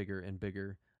bigger and bigger and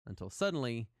bigger until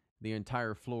suddenly the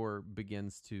entire floor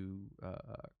begins to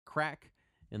crack,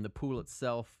 and the pool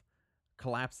itself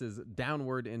collapses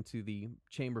downward into the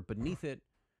chamber beneath it,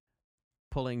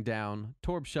 pulling down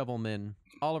Torb Shovelman,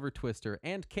 Oliver Twister,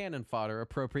 and cannon fodder,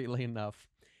 appropriately enough,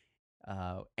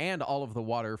 and all of the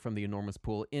water from the enormous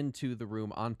pool into the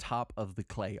room on top of the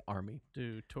clay army.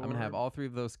 Dude, I'm going to have all 3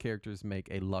 of those characters make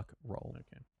a luck roll.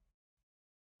 Okay.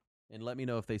 And let me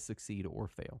know if they succeed or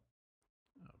fail.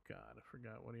 Oh, God. I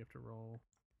forgot. What do you have to roll?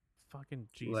 Fucking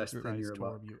Jesus Less than Christ, your Torb,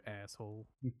 luck. you asshole.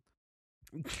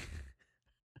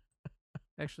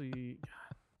 Actually,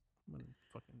 God, I'm a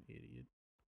fucking idiot.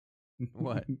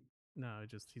 What? No,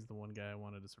 he's the one guy I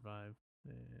wanted to survive,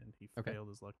 and he Okay. failed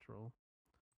his luck roll.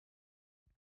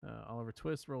 Oliver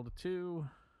Twist rolled a 2,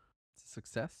 It's a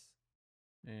success.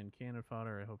 and cannon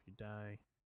fodder, I hope you die.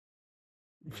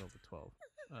 He rolled a 12,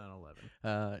 an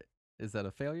 11. Is that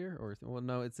a failure? Or well,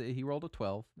 no, he rolled a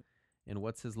 12. And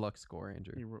what's his luck score,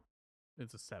 Andrew?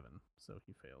 It's a 7, so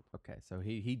he failed. Okay, so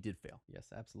he did fail.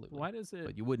 Yes, absolutely. Why does it?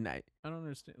 But you wouldn't. I don't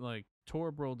understand. Like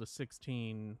Torb rolled a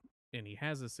 16, and he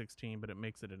has a 16, but it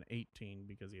makes it an 18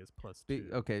 because he has plus 2.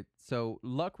 Okay, so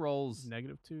luck rolls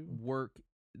 -2. work.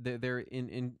 They're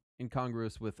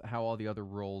incongruous with how all the other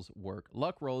rolls work.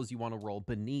 Luck rolls you want to roll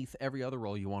beneath every other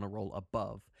roll you want to roll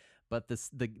above, but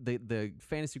the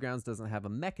Fantasy Grounds doesn't have a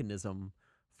mechanism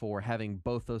for having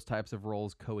both those types of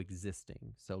rolls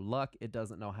coexisting. So luck it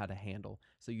doesn't know how to handle.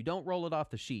 So you don't roll it off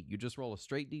the sheet. You just roll a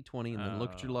straight d20 and then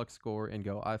look at your luck score and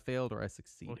go, I failed or I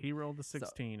succeeded. Well, he rolled a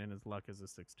 16, and his luck is a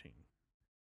 16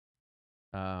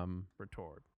 for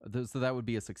Torb. So that would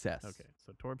be a success. Okay,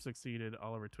 so Torb succeeded,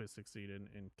 Oliver Twist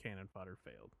succeeded, and cannon fodder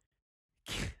failed.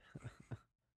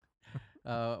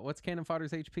 What's cannon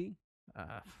fodder's HP?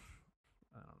 I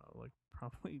don't know, like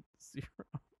probably 0.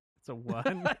 It's a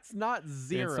 1. It's not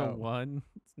 0. It's a 1.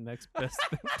 It's next best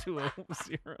thing to a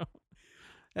 0.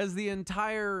 As the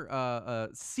entire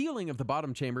ceiling of the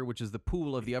bottom chamber, which is the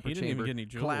pool of the upper He didn't even chamber, get any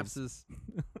jewels. collapses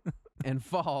and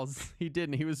falls. He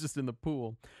didn't. He was just in the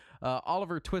pool.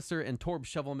 Oliver Twister and Torb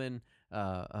Shovelman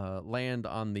land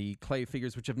on the clay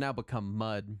figures, which have now become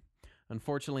mud.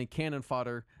 Unfortunately, cannon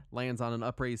fodder lands on an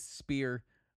upraised spear,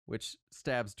 which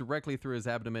stabs directly through his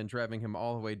abdomen, driving him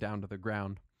all the way down to the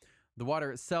ground. The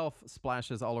water itself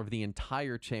splashes all over the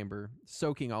entire chamber,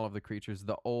 soaking all of the creatures.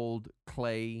 The old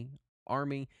clay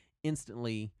army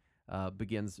instantly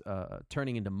begins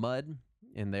turning into mud,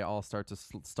 and they all start to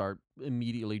start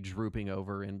immediately drooping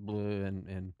over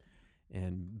and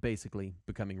basically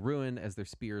becoming ruin as their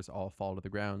spears all fall to the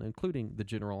ground, including the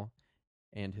general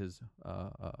and his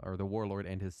or the warlord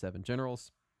and his 7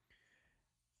 generals.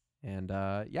 And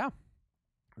the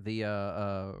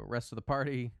rest of the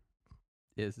party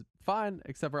is fine,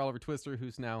 except for Oliver Twister,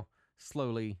 who's now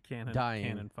slowly dying.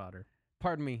 Cannon fodder.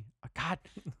 Pardon me.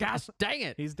 Gosh dang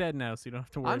it. He's dead now, so you don't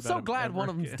have to worry I'm about so him glad ever one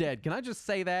of them's again. dead. Can I just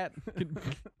say that?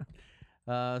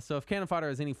 So if Cannon Fodder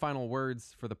has any final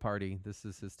words for the party, this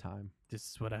is his time.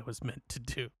 This is what I was meant to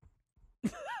do.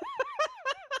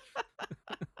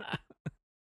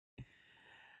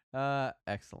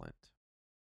 Excellent.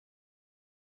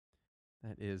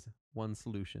 That is one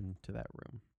solution to that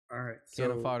room. All right.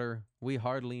 Cannon So Fodder, we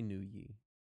hardly knew ye.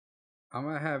 I'm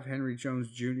going to have Henry Jones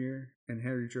Jr. and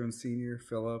Henry Jones Sr.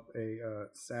 fill up a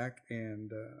sack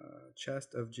and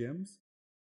chest of gems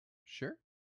Sure.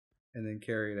 and then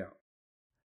carry it out.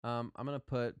 I'm gonna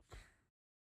put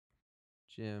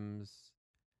gems.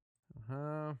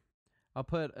 I'll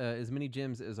put as many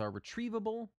gems as are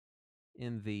retrievable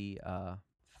in the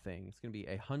thing. It's gonna be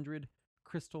 100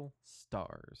 crystal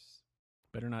stars.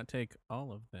 Better not take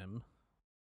all of them.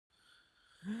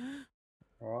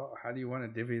 Well, how do you want to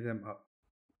divvy them up?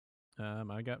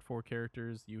 I got 4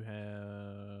 characters. You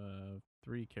have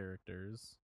 3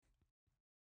 characters.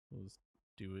 Let's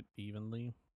do it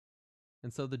evenly.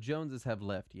 And so the Joneses have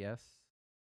left. Yes,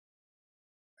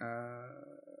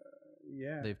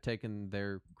 Yeah. they've taken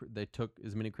they took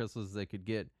as many crystals as they could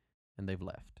get, and they've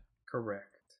left.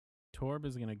 Correct. Torb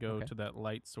is going to go Okay. to that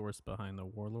light source behind the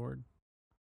warlord.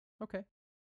 Okay.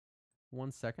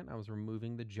 1 second. I was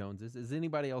removing the Joneses. Is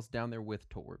anybody else down there with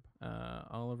Torb?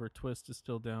 Oliver Twist is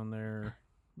still down there.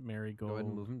 Marigold. Go ahead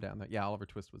and move him down there. Yeah, Oliver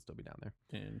Twist would still be down there.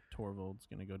 And Torvald's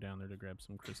going to go down there to grab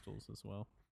some crystals as well.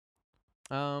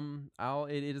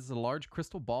 It is a large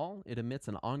crystal ball. It emits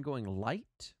an ongoing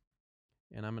light.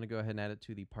 And I'm going to go ahead and add it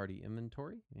to the party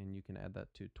inventory. And you can add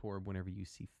that to Torb whenever you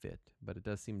see fit. But it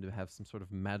does seem to have some sort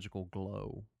of magical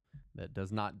glow that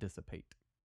does not dissipate.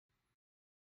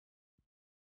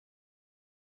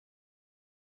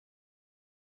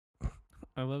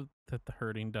 I love that the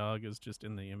herding dog is just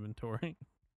in the inventory.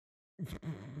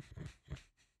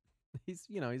 He's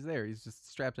there. He's just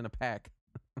strapped in a pack.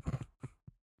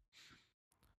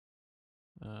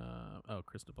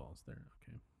 Crystal balls there.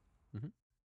 Okay. Mhm.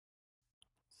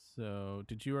 So,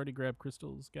 did you already grab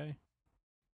crystals, guy?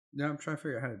 No, I'm trying to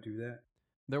figure out how to do that.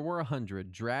 There were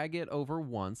 100. Drag it over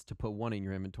once to put one in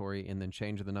your inventory, and then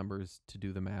change the numbers to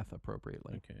do the math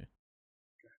appropriately. Okay.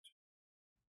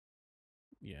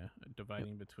 Yeah,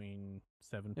 dividing between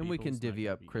 7 And we can people's not divvy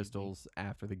gonna up be easy. crystals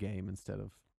after the game instead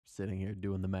of sitting here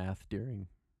doing the math during.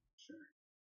 Sure.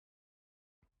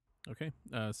 Okay,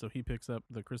 so he picks up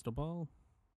the crystal ball,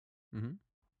 Mm-hmm.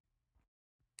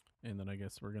 and then I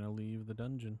guess we're going to leave the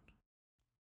dungeon.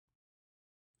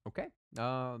 Okay.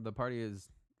 The party is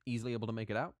easily able to make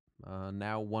it out.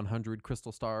 Now 100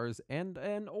 crystal stars and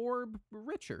an orb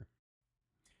richer.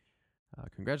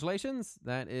 Congratulations.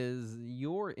 That is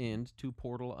your end to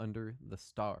Portal Under the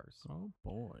Stars. Oh,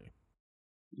 boy.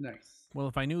 Nice. Well,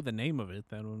 if I knew the name of it,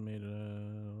 that would have made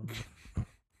it...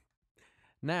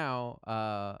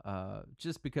 Now,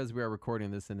 just because we are recording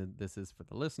this and this is for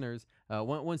the listeners,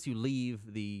 once you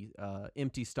leave, the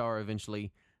empty star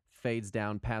eventually fades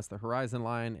down past the horizon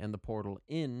line and the portal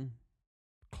in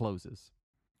closes.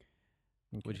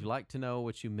 Okay. Would you like to know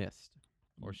what you missed?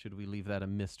 Or should we leave that a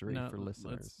mystery No, for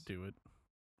listeners? Let's do it.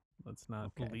 Let's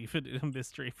not Okay. leave it a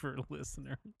mystery for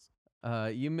listeners.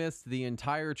 You missed the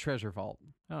entire treasure vault.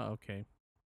 Oh, okay.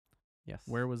 Yes.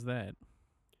 Where was that?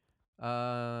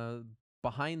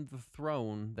 Behind the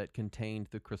throne that contained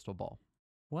the crystal ball.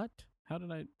 What? How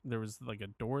did I... There was like a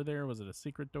door there? Was it a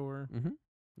secret door?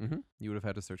 You would have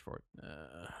had to search for it.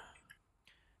 Uh,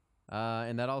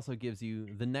 And that also gives you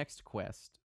the next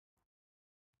quest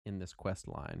in this quest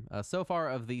line. So far,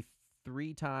 of the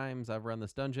 3 times I've run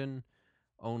this dungeon,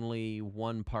 only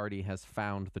one party has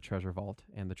found the treasure vault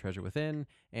and the treasure within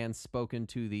and spoken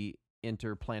to the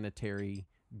interplanetary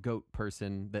goat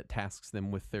person that tasks them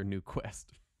with their new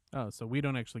quest. oh, so we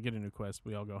don't actually get a new quest.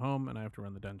 We all go home, and I have to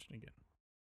run the dungeon again.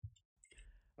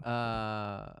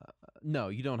 No,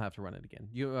 you don't have to run it again.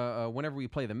 You, whenever we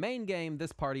play the main game,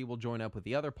 this party will join up with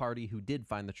the other party who did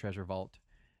find the treasure vault,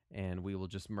 and we will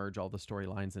just merge all the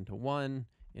storylines into one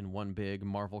in one big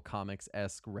Marvel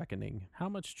Comics-esque reckoning. How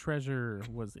much treasure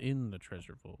was in the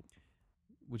treasure vault?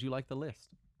 Would you like the list?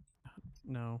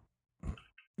 No.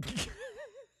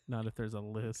 Not if there's a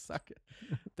list. Suck it.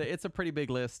 It's a pretty big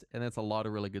list, and it's a lot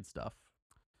of really good stuff.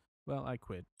 Well, I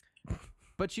quit.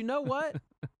 But you know what?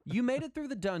 You made it through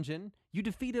the dungeon. You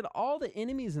defeated all the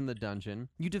enemies in the dungeon.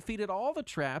 You defeated all the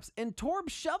traps. And Torb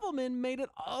Shovelman made it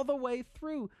all the way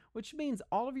through, which means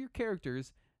all of your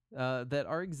characters that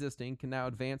are existing can now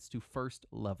advance to first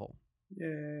level.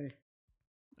 Yay.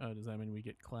 Oh, does that mean we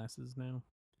get classes now?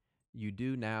 You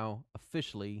do now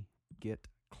officially get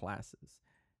classes.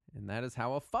 And that is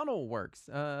how a funnel works.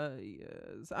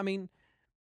 I mean,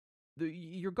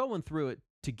 you're going through it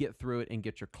to get through it and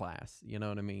get your class. You know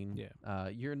what I mean? Yeah.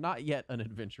 You're not yet an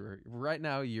adventurer. Right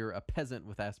now, you're a peasant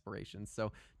with aspirations.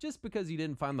 So just because you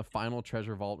didn't find the final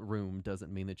treasure vault room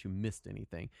doesn't mean that you missed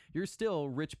anything. You're still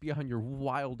rich beyond your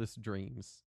wildest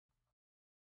dreams.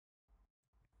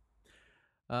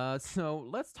 So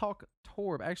let's talk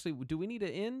Torb. Actually, do we need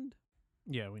to end?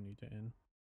 Yeah, we need to end.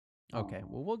 Okay, Aw.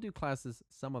 well, we'll do classes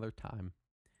some other time.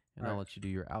 And I'll Alright. let you do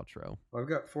your outro. Well, I've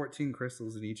got 14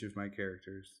 crystals in each of my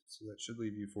characters, so that should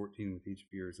leave you 14 with each of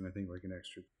yours, and I think like an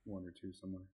extra 1 or 2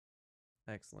 somewhere.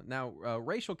 Excellent. Now,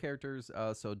 racial characters,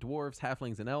 so dwarves,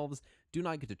 halflings, and elves, do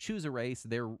not get to choose a race.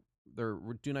 They do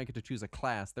not get to choose a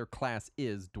class. Their class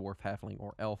is dwarf, halfling,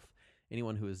 or elf.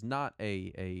 Anyone who is not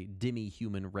a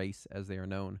demi-human race, as they are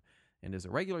known, and is a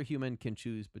regular human can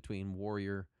choose between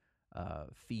warrior,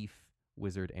 thief,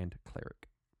 wizard, and cleric.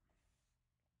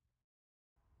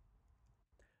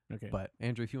 Okay. But,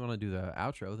 Andrew, if you want to do the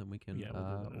outro, then we can Yeah, we'll do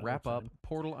that another wrap up time.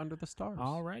 Portal Under the Stars.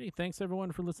 Alrighty. Thanks,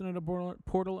 everyone, for listening to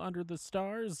Portal Under the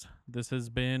Stars. This has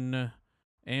been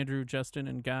Andrew, Justin,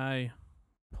 and Guy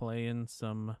playing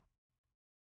some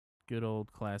good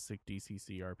old classic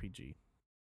DCC RPG.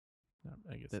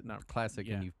 I guess That not classic,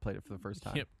 yeah. and you've played it for the first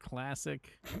time. Yep,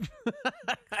 classic.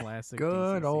 Classic.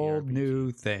 Good DCC old RPG.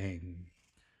 new thing.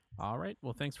 All right.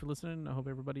 Well, thanks for listening. I hope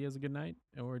everybody has a good night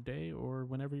or day or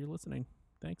whenever you're listening.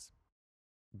 Thanks.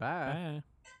 Bye.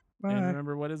 Bye. Bye. And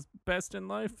remember what is best in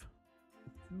life?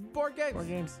 Board games. Board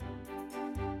games.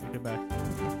 Goodbye.